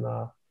here, and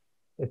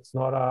it's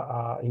not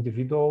a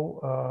individual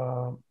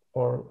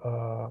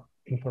or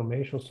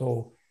information.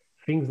 So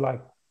things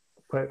like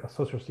a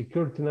social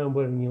security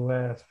number in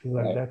US, things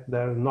like that,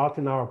 they're not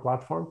in our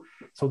platform.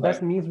 So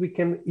that means we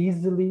can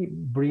easily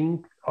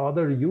bring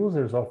other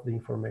users of the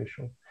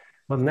information.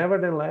 But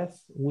nevertheless,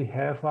 we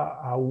have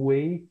a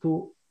way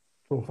to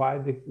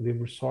provide the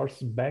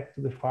resources back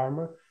to the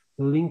farmer,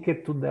 link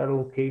it to their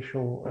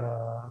location,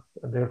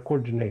 their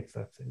coordinates,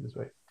 let's say this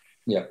way.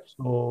 Yeah.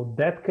 So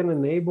that can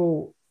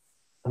enable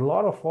a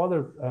lot of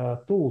other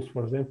tools.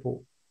 For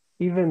example,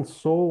 even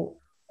so,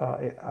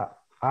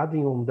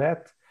 adding on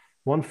that,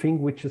 one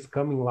thing which is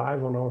coming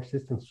live on our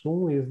system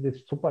soon is the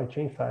supply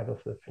chain side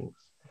of the things.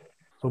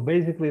 So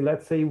basically,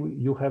 let's say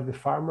you have the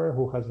farmer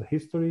who has a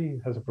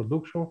history, has a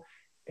production,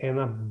 and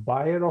a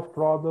buyer of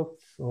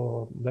products,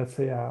 or let's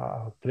say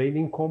a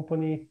trading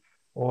company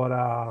or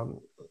an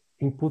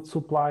input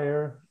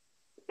supplier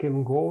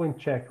can go and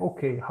check,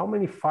 okay, how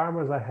many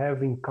farmers I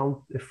have in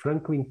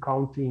Franklin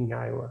County in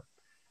Iowa?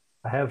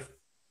 I have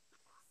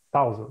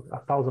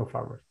 1,000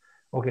 farmers.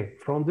 Okay,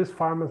 from these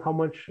farmers, how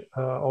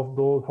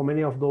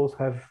many of those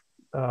have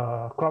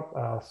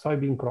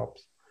soybean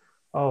crops?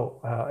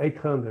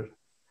 800.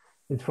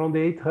 It's from the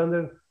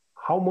 800,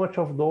 how much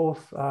of those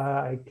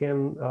I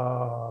can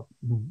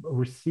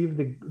receive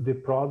the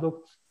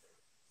products,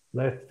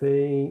 let's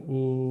say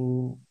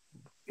in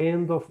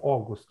end of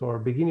August or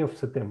beginning of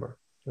September,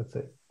 let's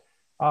say.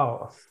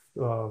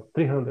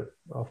 300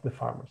 of the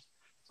farmers.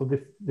 So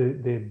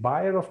the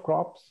buyer of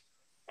crops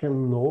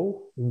can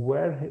know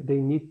where they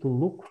need to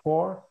look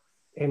for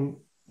and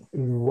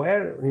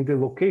where in the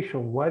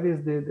location, what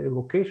is the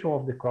location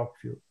of the crop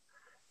field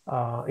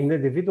in an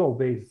individual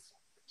basis.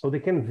 So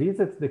they can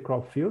visit the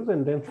crop fields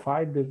and then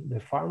find the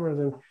farmers.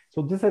 And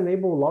so this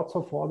enables lots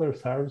of other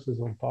services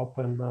on top,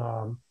 and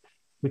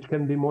which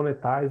can be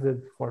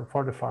monetized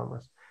for the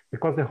farmers.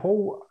 Because the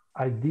whole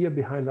idea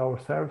behind our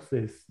service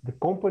is the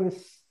companies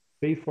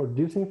pay for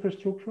this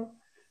infrastructure,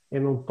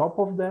 And on top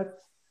of that,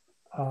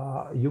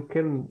 you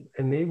can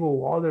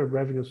enable other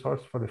revenue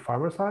sources for the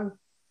farmer side,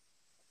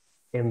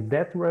 and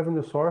that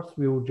revenue source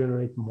will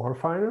generate more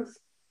finance,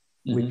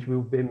 which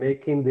will be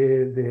making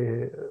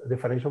the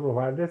financial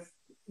providers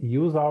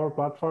use our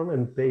platform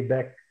and pay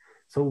back.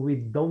 So we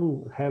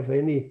don't have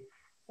any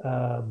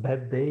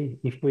bad day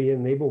if we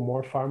enable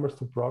more farmers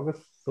to progress.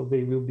 So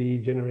they will be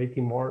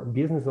generating more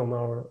business on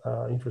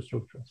our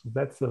infrastructure. So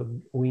that's a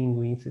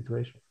win-win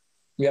situation.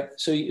 Yeah.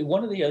 So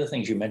one of the other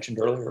things you mentioned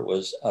earlier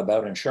was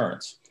about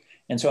insurance.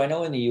 And so I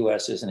know in the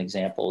US, as an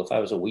example, if I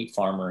was a wheat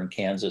farmer in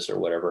Kansas or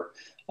whatever,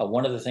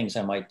 one of the things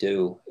I might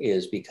do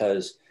is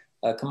because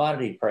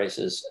commodity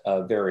prices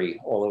vary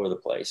all over the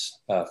place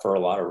for a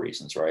lot of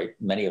reasons, right?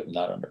 Many of them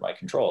not under my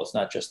control. It's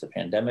not just the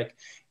pandemic.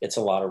 It's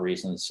a lot of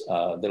reasons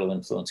that'll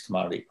influence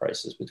commodity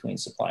prices between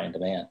supply and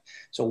demand.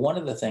 So one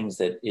of the things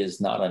that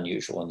is not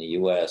unusual in the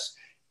US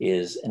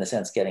is, in a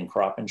sense, getting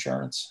crop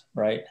insurance,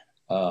 right?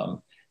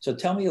 So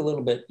tell me a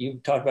little bit,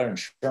 you talked about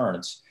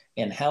insurance,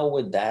 and how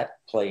would that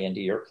play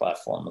into your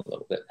platform a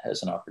little bit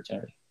as an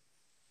opportunity?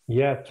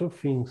 Yeah, two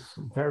things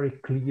very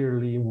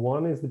clearly.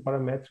 One is the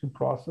parametric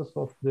process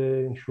of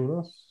the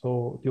insurance.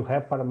 So you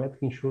have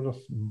parametric insurance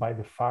by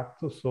de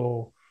facto.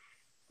 So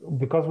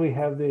because we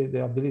have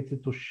the ability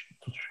to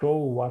show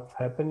what's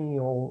happening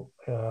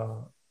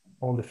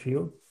on the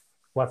field,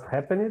 what's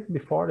happened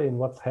before and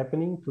what's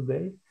happening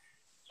today.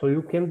 So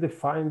you can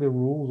define the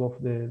rules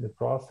of the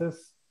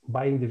process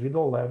by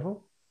individual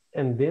level,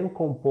 and then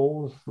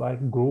compose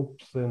like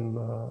groups and,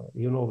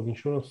 the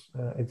insurance,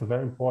 it's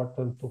very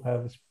important to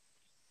have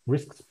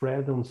risk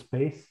spread on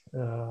space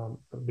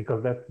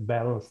because that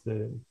balance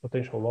the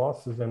potential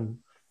losses and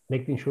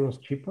make the insurance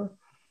cheaper.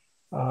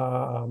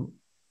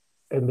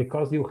 And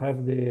because you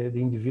have the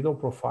individual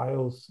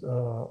profiles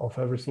of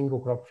every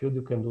single crop field,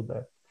 you can do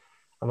that.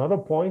 Another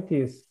point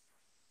is,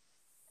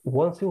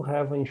 once you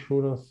have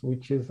insurance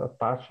which is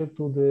attached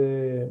to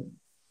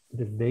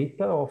the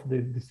data of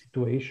the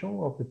situation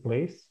of the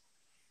place,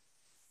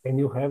 and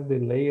you have the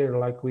layer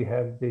like we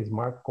have the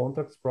smart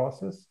contracts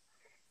process,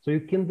 so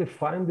you can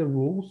define the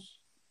rules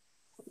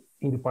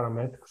in the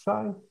parametric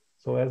side,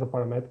 so as a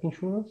parametric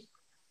insurance,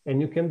 and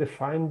you can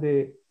define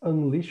the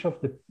unleash of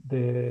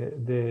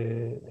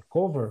the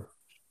cover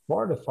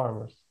for the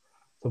farmers.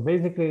 So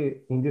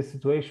basically, in this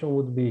situation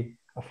would be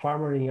a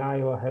farmer in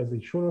Iowa has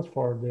insurance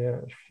for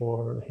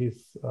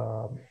his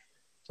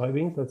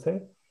soybeans, let's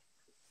say.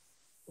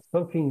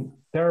 Something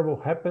terrible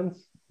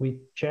happens,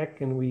 we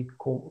check and we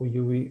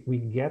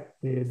get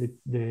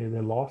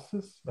the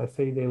losses. Let's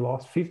say they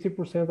lost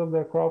 50% of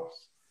their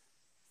crops.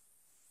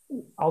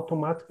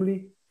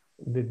 Automatically,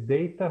 the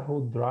data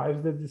who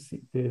drives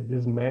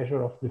this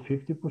measure of the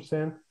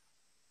 50%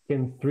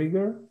 can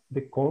trigger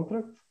the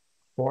contract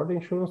for the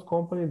insurance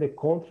company. The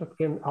contract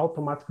can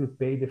automatically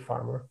pay the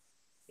farmer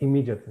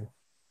immediately.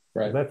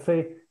 Right. Let's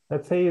say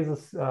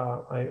it's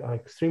an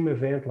extreme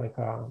event like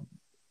a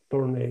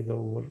tornado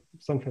or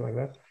something like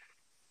that,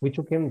 which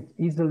you can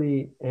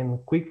easily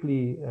and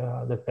quickly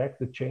detect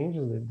the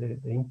changes, the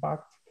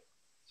impact.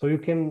 So you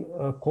can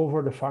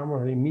cover the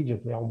farmer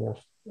immediately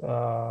almost.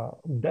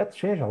 That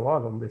changed a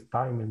lot on this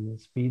time and the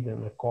speed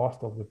and the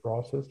cost of the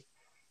process.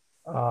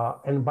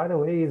 And by the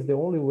way, it's the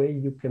only way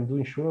you can do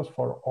insurance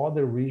for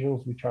other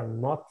regions which are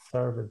not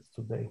served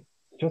today.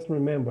 Just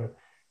remember,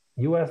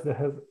 US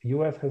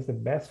has the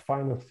best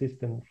finance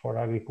system for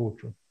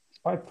agriculture.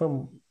 Despite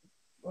some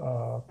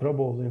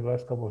troubles in the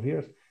last couple of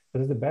years,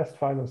 this is the best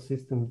finance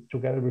system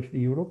together with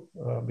Europe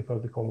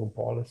because the common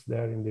policy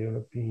there in the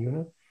European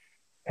Union.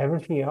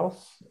 Everything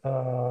else,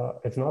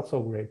 it's not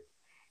so great.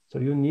 So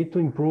you need to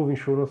improve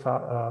insurance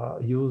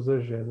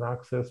usage and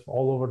access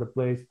all over the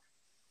place.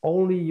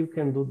 Only you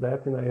can do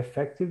that in an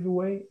effective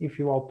way if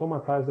you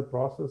automatize the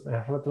process and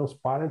have a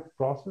transparent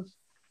process,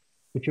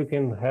 which you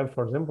can have,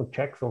 for example,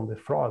 checks on the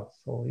fraud.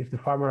 So if the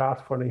farmer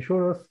asks for the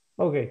insurance,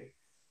 okay,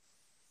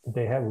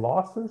 they have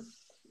losses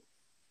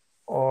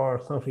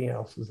or something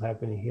else is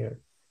happening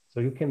here. So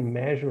you can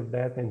measure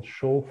that and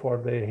show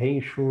for the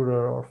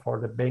reinsurer or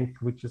for the bank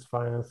which is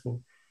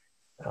financing.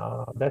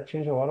 That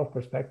changed a lot of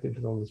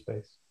perspectives on the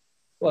space.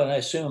 Well, and I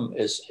assume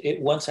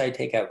once I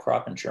take out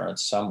crop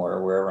insurance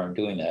somewhere, wherever I'm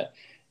doing that,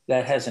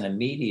 that has an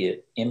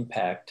immediate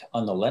impact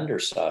on the lender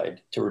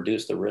side to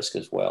reduce the risk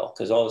as well.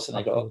 Because all of a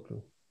sudden they go,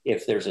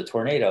 if there's a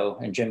tornado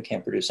and Jim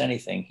can't produce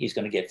anything, he's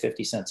going to get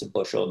 50 cents a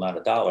bushel, not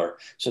 $1.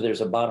 So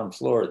there's a bottom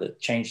floor that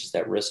changes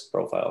that risk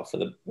profile for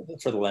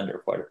the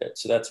lender quite a bit.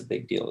 So that's a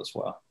big deal as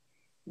well.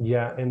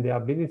 Yeah, and the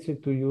ability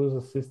to use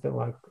a system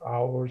like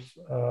ours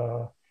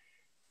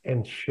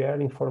and share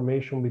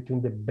information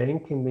between the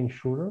bank and the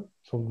insurer.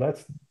 So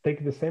let's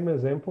take the same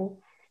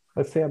example.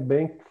 Let's say a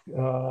bank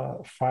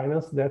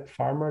financed that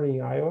farmer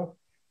in Iowa,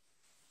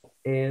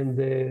 and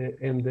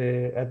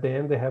at the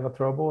end they have a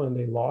trouble and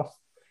they lost.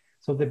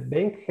 So the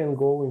bank can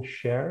go and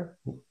share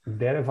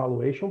their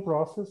evaluation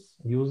process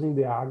using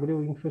the agri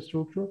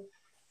infrastructure.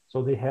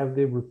 So they have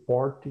the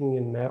reporting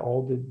and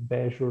all the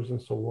measures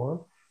and so on.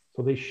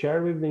 So they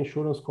share with the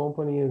insurance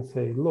company and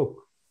say, look,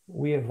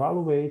 we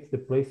evaluate the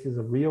place is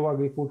a real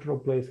agricultural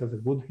place, has a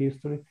good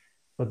history,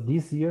 but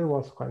this year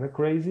was kind of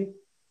crazy.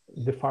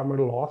 The farmer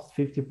lost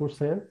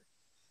 50%.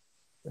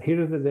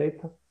 Here is the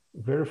data,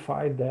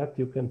 verify that,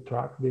 you can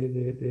track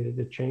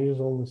the changes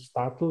on the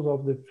status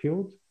of the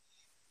field.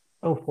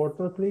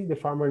 Unfortunately, the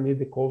farmer needs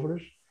the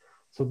coverage.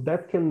 So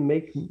that can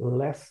make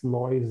less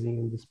noise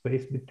in the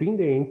space between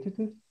the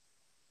entities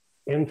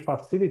and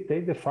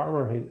facilitate the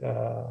farmer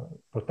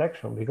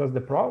protection, because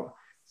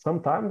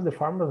sometimes the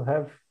farmers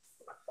have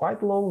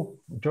quite long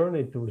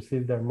journey to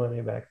receive their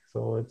money back.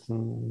 So it's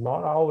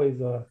not always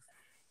a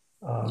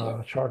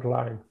short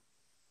line.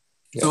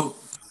 So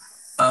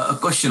a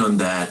question on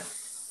that,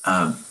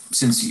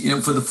 since,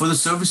 for the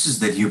services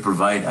that you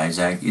provide,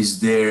 Isaac, is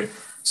there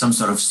some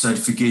sort of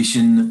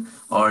certification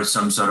or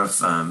some sort of,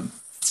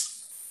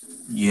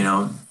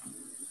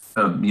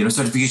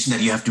 certification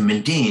that you have to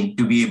maintain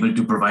to be able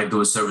to provide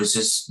those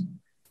services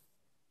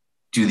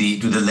to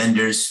the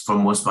lenders for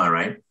most part,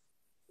 right?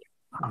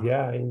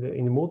 Yeah,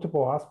 in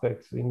multiple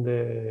aspects, in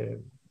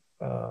the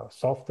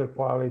software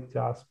quality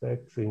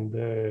aspects, in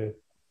the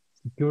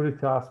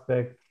security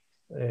aspects,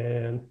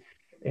 and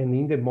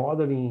in the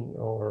modeling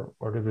or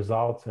the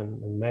results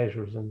and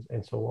measures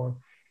and so on.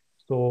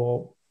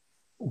 So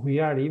we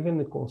are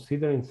even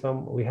considering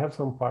we have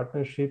some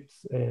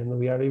partnerships, and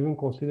we are even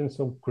considering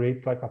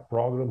create like a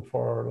program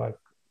for like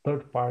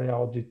third-party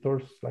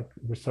auditors, like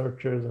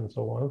researchers and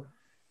so on.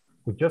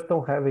 We just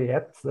don't have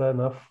yet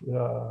enough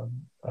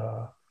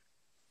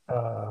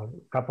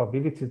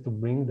capability to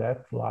bring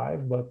that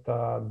live, but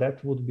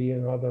that would be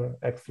another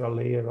extra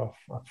layer of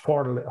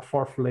a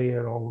fourth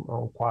layer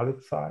on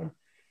quality side,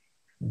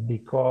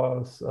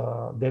 because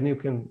then you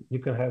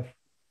can have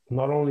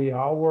not only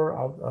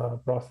our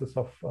process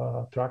of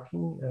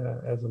tracking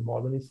as a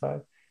modeling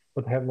side,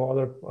 but have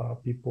other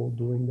people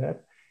doing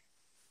that.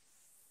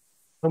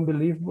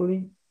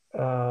 Unbelievably,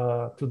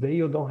 today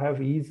you don't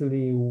have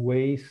easily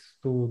ways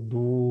to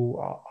do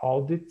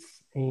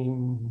audits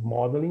in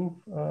modeling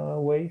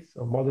ways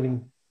or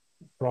modeling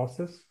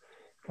process.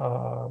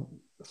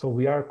 So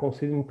we are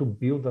considering to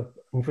build an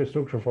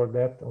infrastructure for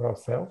that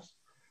ourselves,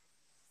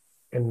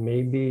 and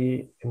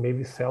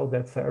maybe sell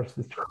that service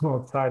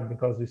outside,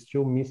 because it's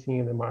still missing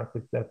in the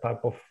market that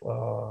type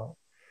of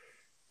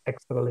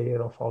extra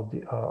layer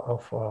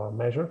of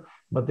measure.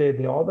 But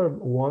the other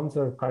ones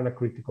are kind of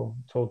critical.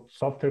 So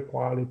software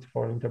quality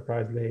for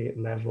enterprise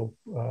level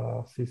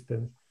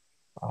systems,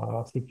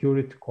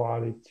 security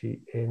quality,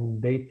 and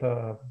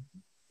data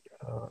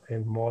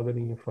and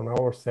modeling from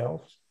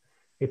ourselves,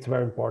 it's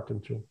very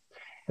important too.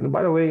 And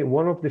by the way,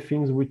 one of the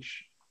things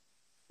which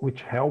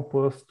help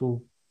us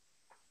to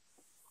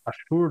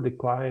assure the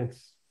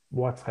clients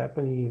what's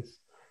happening is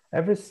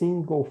every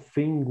single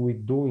thing we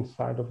do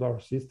inside of our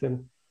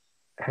system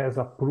has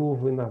a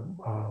proven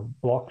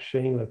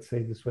blockchain, let's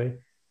say this way,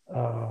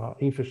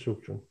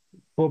 infrastructure,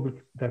 public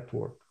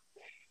network.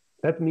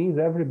 That means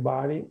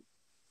everybody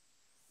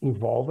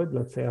involved,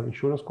 let's say an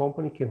insurance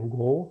company, can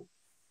go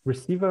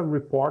receive a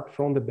report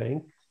from the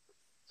bank.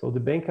 So the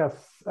bank has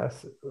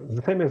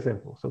the same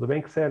example. So the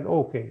bank said,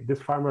 okay,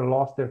 this farmer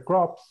lost their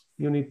crops,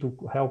 you need to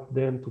help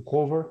them to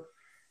cover.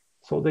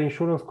 So the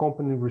insurance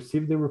company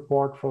received the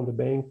report from the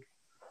bank,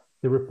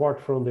 the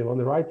report from the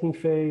underwriting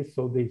phase.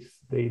 So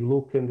they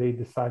look and they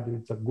decide that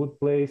it's a good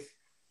place.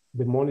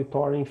 The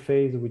monitoring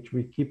phase, which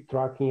we keep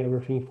tracking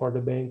everything for the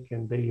bank,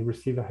 and they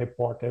receive a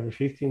report every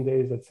 15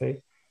 days, let's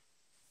say.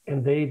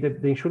 And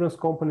the insurance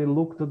company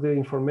look to the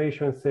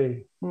information and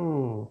say,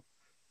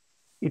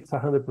 it's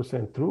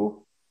 100%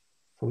 true.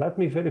 So let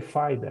me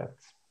verify that.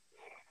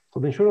 So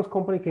the insurance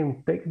company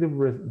can take the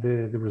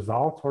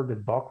results or the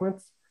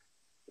documents,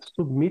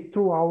 submit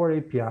through our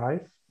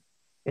APIs,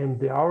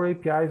 and our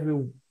APIs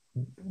will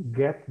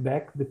get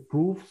back the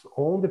proofs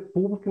on the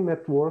public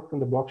network, on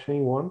the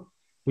blockchain one,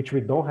 which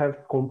we don't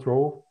have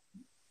control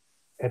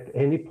at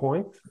any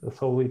point.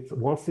 So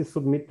once it's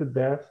submitted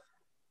there,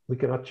 we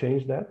cannot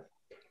change that.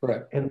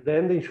 Right. And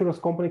then the insurance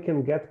company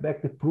can get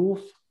back the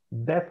proofs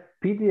that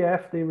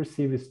PDF they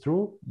receive is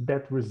true,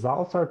 that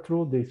results are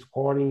true, the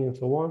scoring and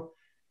so on.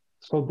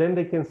 So then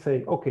they can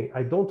say, okay,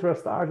 I don't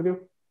trust Agrio,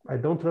 I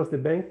don't trust the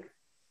bank,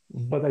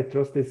 but I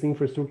trust this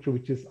infrastructure,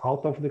 which is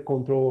out of the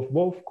control of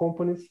both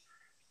companies,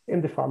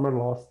 and the farmer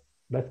lost,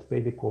 let's pay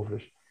the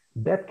coverage.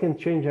 That can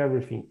change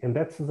everything. And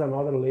that's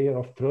another layer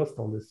of trust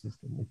on the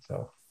system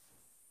itself.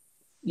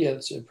 Yeah,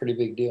 it's a pretty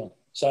big deal.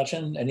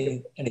 Sachin,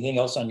 anything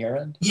else on your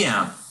end?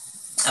 Yeah,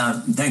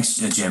 thanks,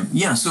 Jim.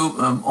 Yeah,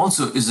 so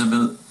also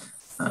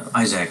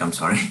Isaac, I'm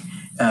sorry.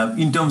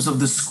 In terms of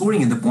the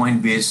scoring and the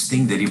point-based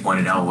thing that you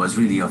pointed out was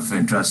really of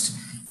interest.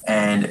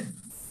 And,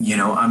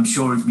 I'm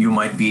sure you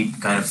might be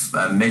kind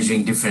of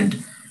measuring different,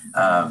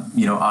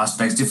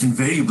 aspects, different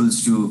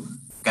variables to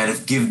kind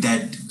of give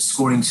that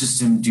scoring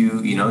system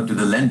to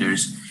the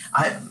lenders.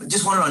 I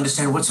just want to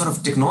understand, what sort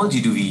of technology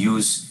do we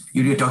use?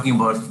 You're talking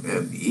about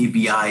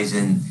APIs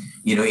and,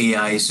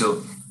 AI.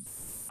 So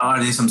are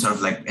there some sort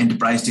of like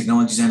enterprise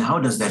technologies, and how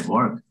does that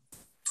work?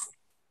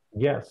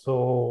 Yeah,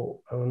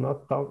 so I will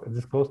not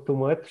disclose too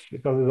much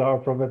because it's our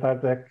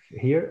prototype tech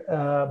here,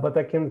 but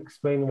I can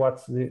explain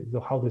what's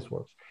how this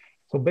works.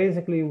 So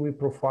basically, we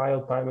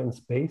profile time and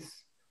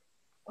space,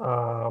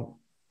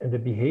 and the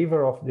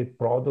behavior of the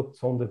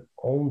products on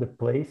the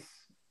place,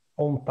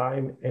 on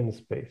time and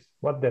space.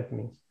 What that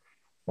means?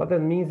 What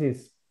that means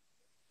is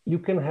you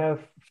can have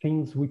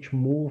things which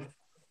move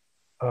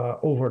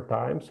over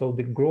time. So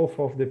the growth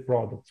of the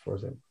products, for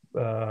example,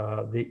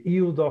 the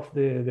yield of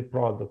the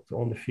product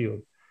on the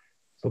field.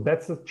 So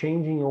that's a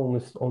changing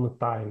on the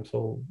time.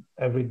 So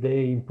every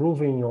day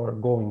improving or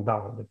going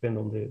down,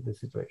 depending on the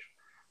situation.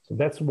 So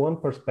that's one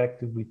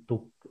perspective we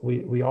took.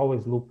 We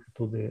always look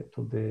to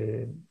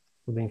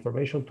the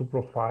information to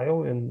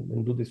profile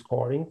and do the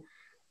scoring.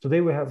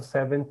 Today we have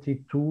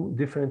 72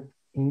 different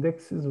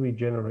indexes we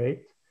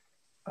generate,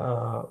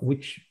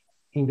 which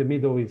in the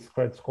middle is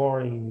credit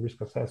scoring,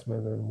 risk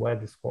assessment, and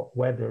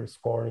weather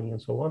scoring,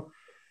 and so on.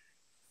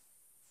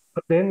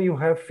 But then you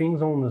have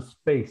things on the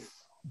space.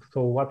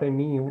 So what I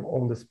mean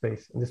on the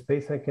space, in the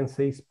space I can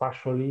say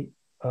spatially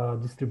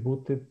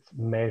distributed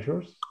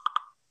measures.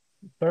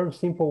 Very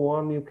simple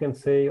one, you can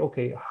say,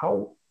 okay,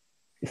 how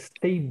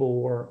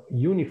stable or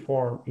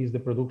uniform is the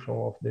production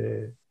of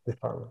the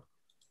farmer?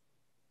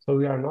 So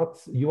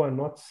you are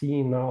not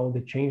seeing now the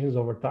changes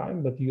over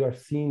time, but you are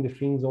seeing the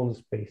things on the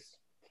space.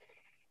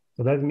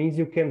 So that means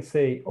you can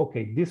say,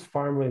 okay, this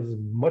farmer is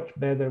much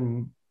better,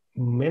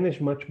 manage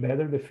much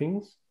better the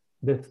things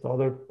than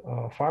other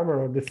farmer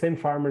or the same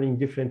farmer in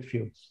different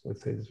fields,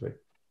 let's say this way.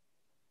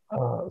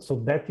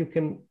 So that you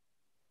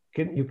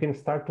can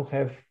start to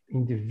have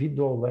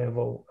individual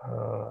level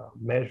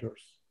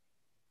measures.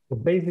 So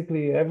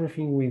basically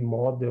everything we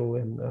model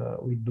and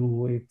we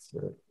do,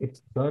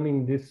 it's done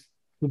in these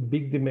two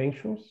big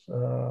dimensions.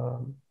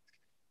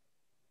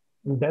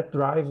 That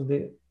drives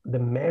the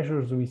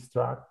measures we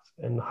extract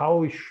and how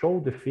we show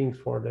the things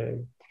for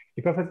them.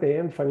 Because at the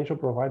end, financial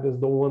providers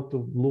don't want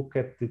to look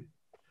at the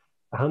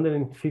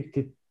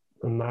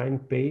 159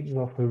 pages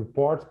of the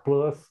reports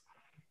plus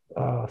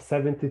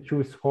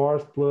 72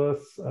 scores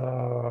plus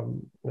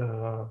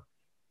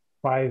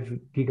 5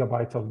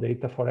 gigabytes of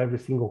data for every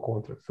single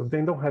contract. So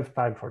they don't have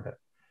time for that.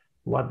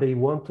 What they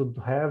want to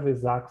have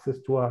is access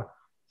to a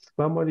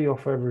summary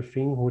of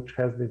everything, which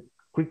has the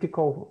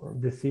critical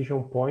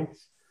decision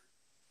points,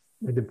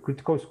 the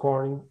critical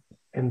scoring,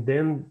 and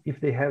then if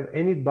they have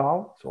any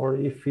doubts or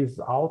if it's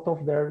out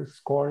of their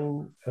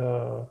scoring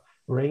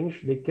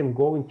range, they can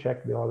go and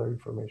check the other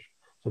information.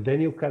 So then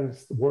you can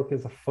work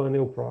as a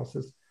funnel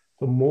process.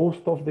 So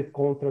most of the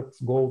contracts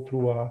go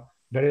through a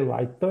very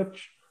light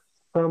touch,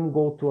 some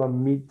go to a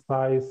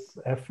mid-size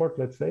effort,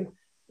 let's say,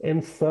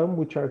 and some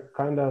which are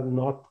kind of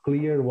not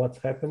clear what's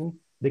happening,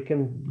 they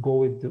can go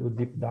with a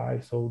deep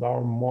dive. So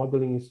our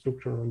modeling is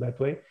structured in that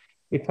way.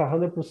 It's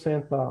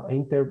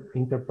 100%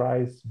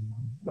 enterprise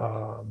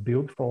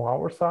build from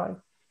our side.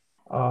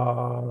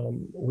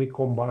 We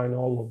combine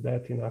all of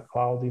that in a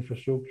cloud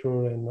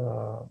infrastructure, and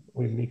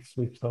we mix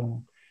with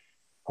some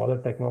other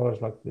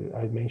technologies like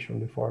I mentioned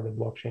before, the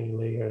blockchain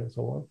layer and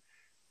so on,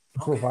 to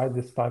provide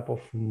this type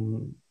of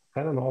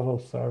kind of novel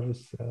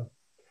service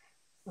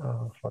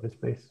for the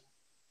space.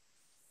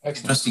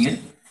 Interesting.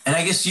 And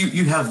I guess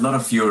you have a lot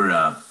of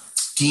your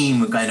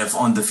team kind of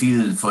on the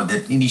field for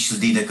that initial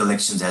data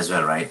collections as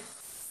well, right?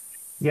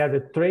 Yeah,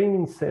 the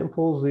training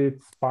samples,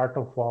 it's part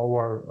of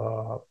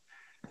our,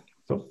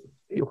 so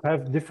you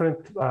have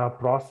different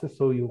process.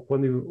 So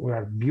when you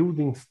are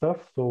building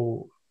stuff,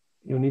 so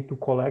you need to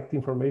collect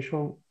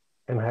information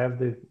and have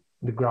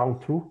the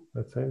ground truth,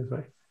 let's say,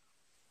 right?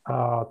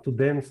 To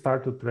then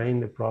start to train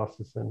the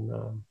process and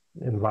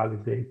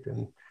validate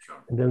and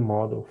then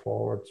model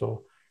forward.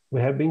 So we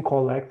have been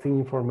collecting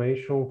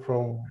information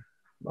from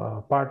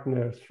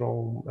partners,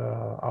 from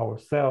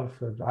ourselves.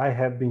 I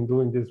have been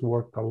doing this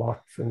work a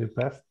lot in the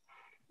past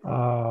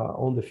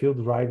on the field,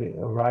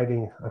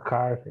 riding a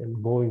car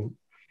and going,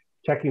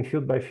 checking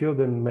field by field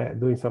and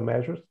doing some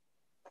measures.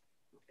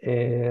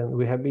 And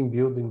we have been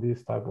building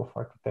this type of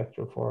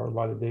architecture for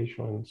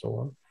validation and so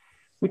on,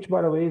 which,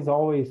 by the way, is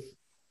always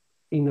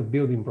in the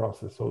building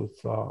process. So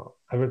it's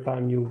every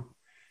time you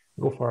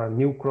go for a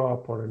new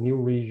crop or a new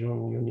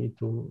region, you need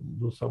to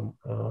do some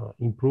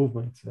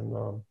improvements and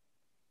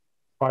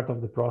part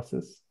of the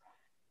process,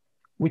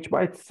 which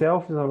by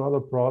itself is another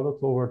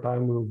product. Over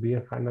time will be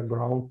a kind of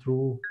ground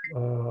truth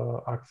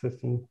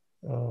accessing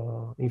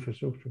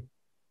infrastructure.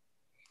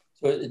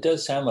 So it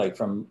does sound like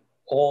from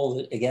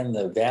again,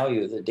 the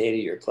value of the data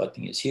you're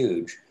collecting is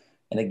huge.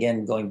 And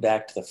again, going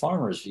back to the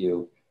farmer's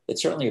view,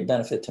 it's certainly a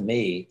benefit to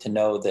me to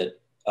know that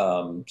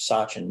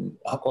Sachin,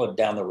 I'll call it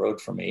down the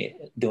road for me,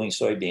 doing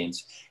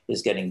soybeans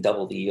is getting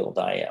double the yield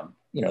I am.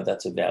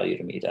 That's a value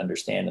to me to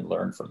understand and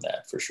learn from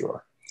that for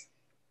sure.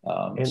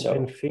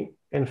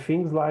 And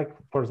things like,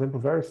 for example,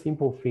 very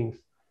simple things.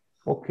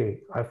 Okay,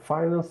 I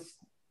finance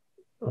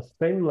the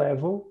same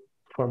level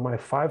for my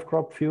 5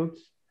 crop fields,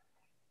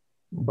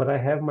 but I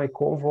have my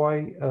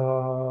convoy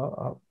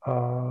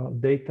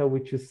data,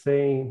 which is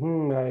saying,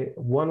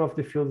 one of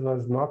the fields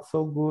was not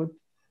so good.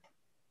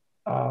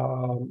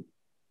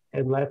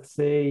 and let's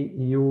say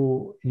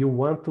you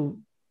want to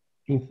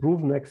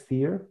improve next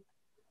year.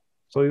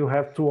 So you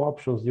have two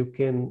options. You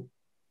can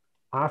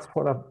ask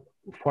for a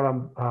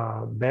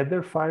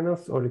better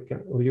finance, or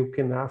you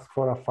can ask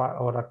for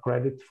a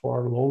credit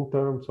for long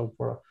term, so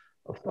for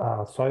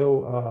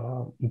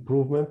soil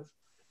improvements.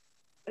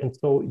 And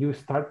so you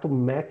start to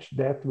match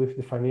that with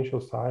the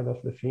financial side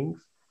of the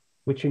things,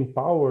 which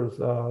empowers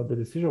the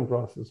decision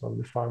process on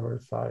the farmer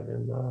side.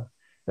 And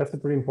that's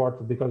pretty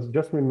important, because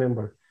just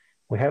remember,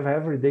 we have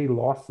everyday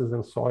losses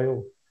in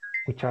soil,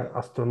 which are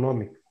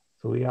astronomical.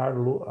 So we are,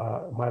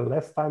 my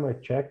last time I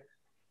checked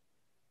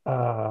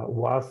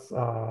was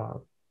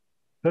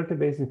 30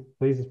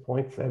 basis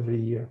points every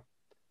year.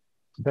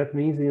 That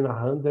means in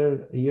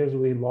 100 years,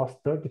 we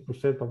lost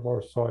 30% of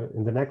our soil.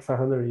 In the next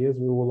 100 years,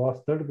 we will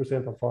lose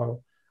 30% of our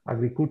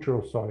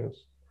agricultural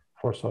soils.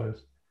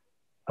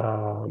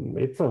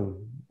 It's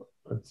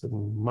a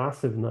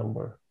massive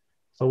number.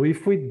 So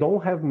if we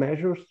don't have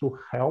measures to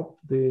help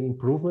the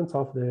improvements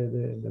of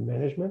the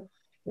management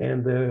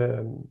and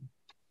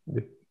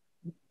the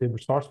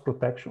resource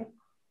protection,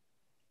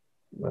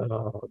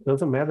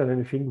 doesn't matter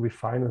anything we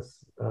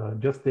finance,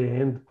 just the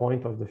end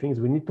point of the things.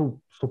 We need to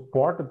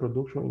support the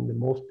production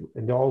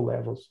in all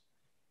levels,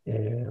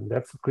 and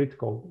that's a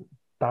critical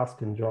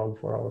task and job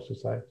for our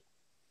society.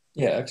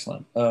 Yeah,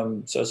 excellent.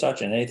 So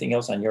Sachin, anything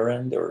else on your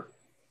end, or?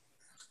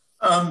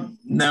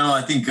 No,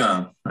 I think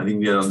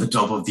we are on the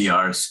top of the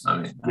hours. I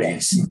mean, yeah. I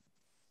guess.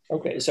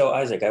 Okay, so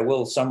Isaac, I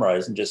will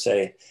summarize and just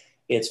say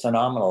it's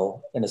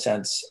phenomenal in a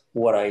sense.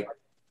 A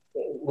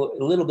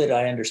little bit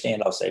I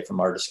understand, I'll say, from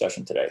our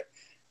discussion today.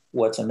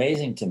 What's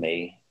amazing to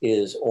me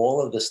is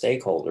all of the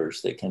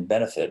stakeholders that can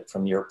benefit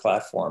from your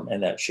platform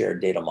and that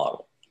shared data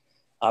model.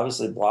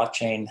 Obviously,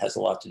 blockchain has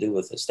a lot to do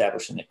with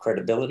establishing the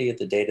credibility of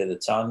the data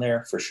that's on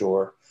there, for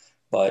sure.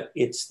 But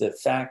it's the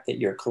fact that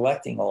you're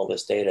collecting all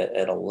this data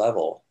at a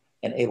level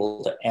and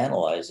able to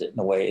analyze it in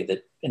a way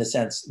that, in a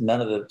sense,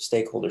 none of the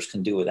stakeholders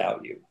can do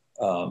without you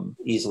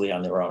easily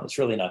on their own. It's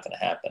really not going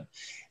to happen.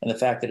 And the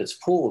fact that it's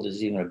pooled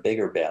is even a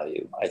bigger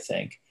value, I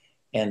think.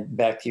 And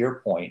back to your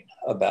point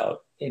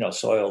about,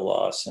 soil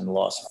loss and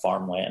loss of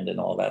farmland and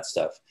all that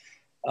stuff.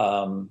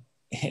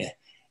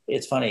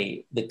 It's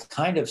funny, the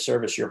kind of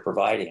service you're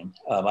providing,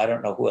 I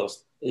don't know who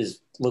else is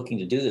looking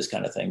to do this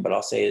kind of thing, but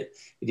I'll say it,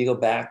 if you go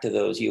back to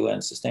those UN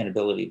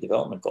Sustainability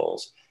Development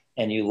Goals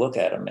and you look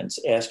at them and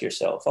ask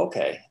yourself,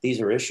 okay, these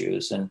are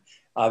issues. And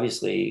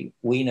obviously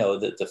we know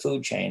that the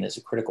food chain is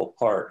a critical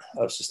part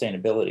of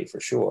sustainability, for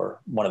sure,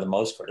 one of the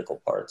most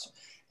critical parts.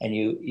 And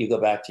you go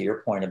back to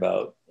your point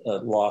about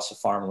loss of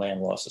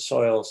farmland, loss of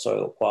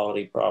soil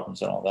quality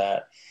problems and all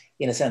that.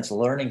 In a sense,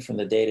 learning from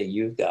the data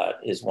you've got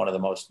is one of the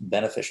most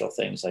beneficial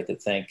things I could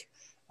think,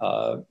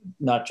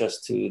 not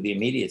just to the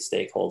immediate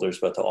stakeholders,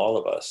 but to all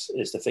of us,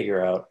 is to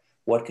figure out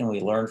what can we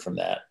learn from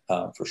that,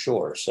 for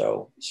sure.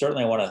 So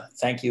certainly I want to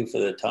thank you for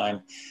the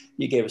time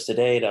you gave us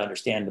today to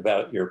understand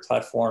about your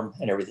platform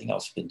and everything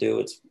else you can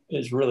do.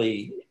 It's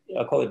really,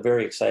 I'll call it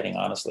very exciting,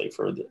 honestly,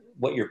 for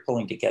what you're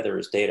pulling together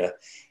as data.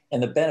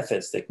 And the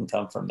benefits that can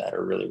come from that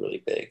are really,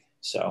 really big.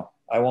 So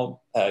I won't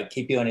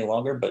keep you any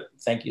longer, but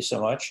thank you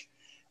so much.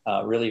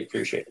 Really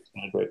appreciate it. It's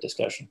been a great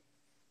discussion.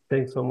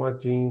 Thanks so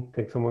much, Gene.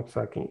 Thanks so much,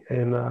 Saki.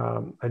 And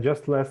I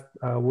just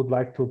would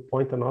like to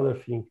point another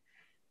thing.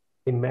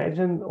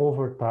 Imagine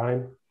over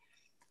time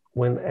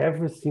when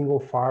every single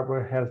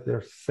farmer has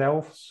their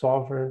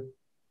self-sovereign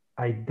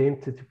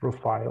identity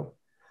profile,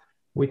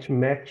 which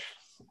matches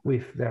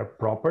with their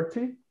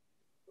property,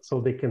 so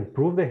they can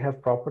prove they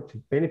have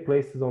property. Many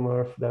places on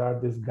earth, there are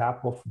this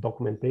gap of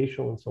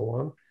documentation and so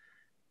on.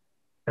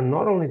 And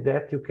not only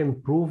that, you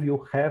can prove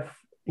you have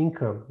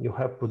income, you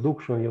have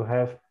production, you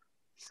have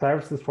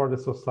services for the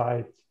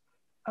society,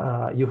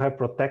 you have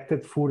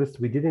protected forests.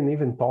 We didn't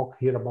even talk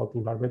here about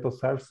environmental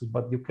services,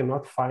 but you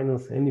cannot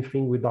finance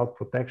anything without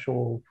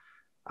protection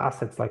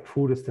assets like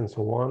forests and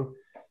so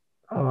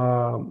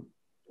on.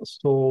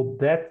 So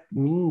that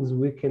means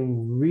we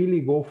can really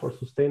go for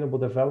sustainable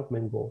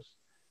development goals.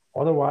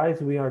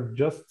 Otherwise, we are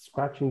just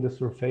scratching the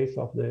surface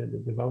of the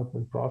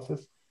development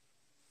process.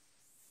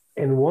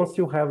 And once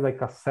you have like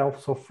a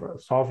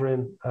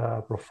self-sovereign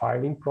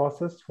profiling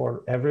process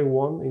for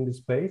everyone in the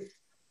space,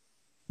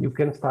 you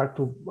can start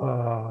to,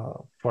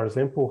 for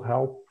example,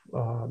 help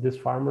these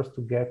farmers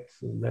to get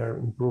their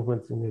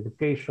improvements in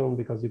education,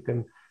 because you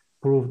can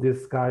prove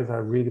these guys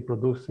are really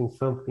producing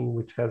something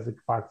which has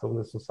impacts on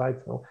the society.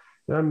 So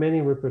there are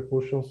many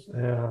repercussions.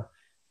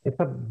 It's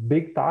a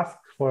big task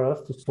for us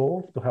to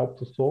solve, to help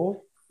to solve.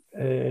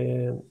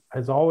 And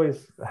as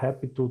always,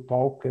 happy to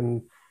talk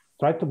and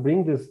try to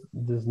bring this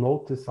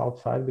notice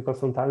outside, because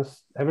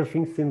sometimes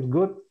everything seems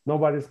good,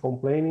 nobody's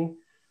complaining,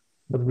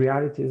 but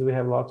reality is we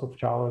have lots of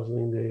challenges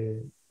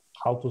in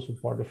how to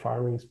support the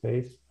farming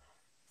space.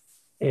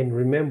 And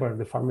remember,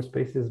 the farming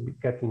space is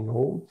getting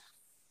old.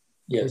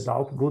 Yes.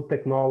 Without good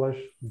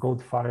technology, good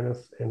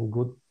finance, and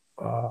good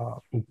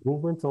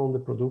improvements on the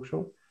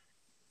production,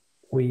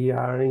 we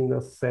are in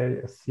a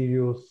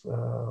serious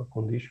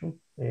condition,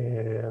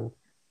 and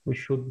we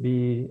should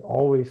be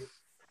always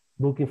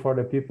looking for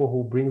the people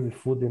who bring the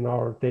food in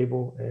our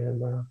table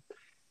and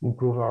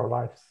improve our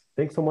lives.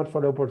 Thanks so much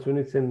for the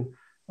opportunity, and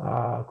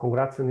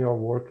congrats on your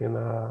work. And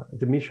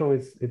the mission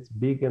it's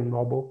big and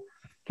noble.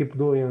 Keep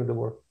doing the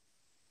work.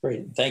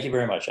 Great. Thank you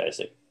very much,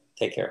 Isaac.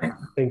 Take care.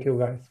 Thank you,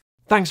 guys.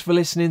 Thanks for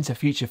listening to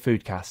Future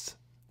Foodcast.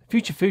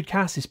 Future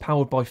Foodcast is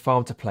powered by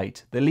Farm to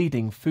Plate, the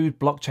leading food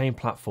blockchain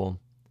platform.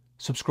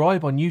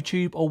 Subscribe on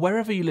YouTube or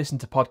wherever you listen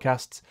to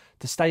podcasts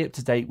to stay up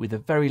to date with the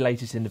very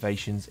latest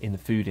innovations in the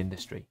food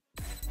industry.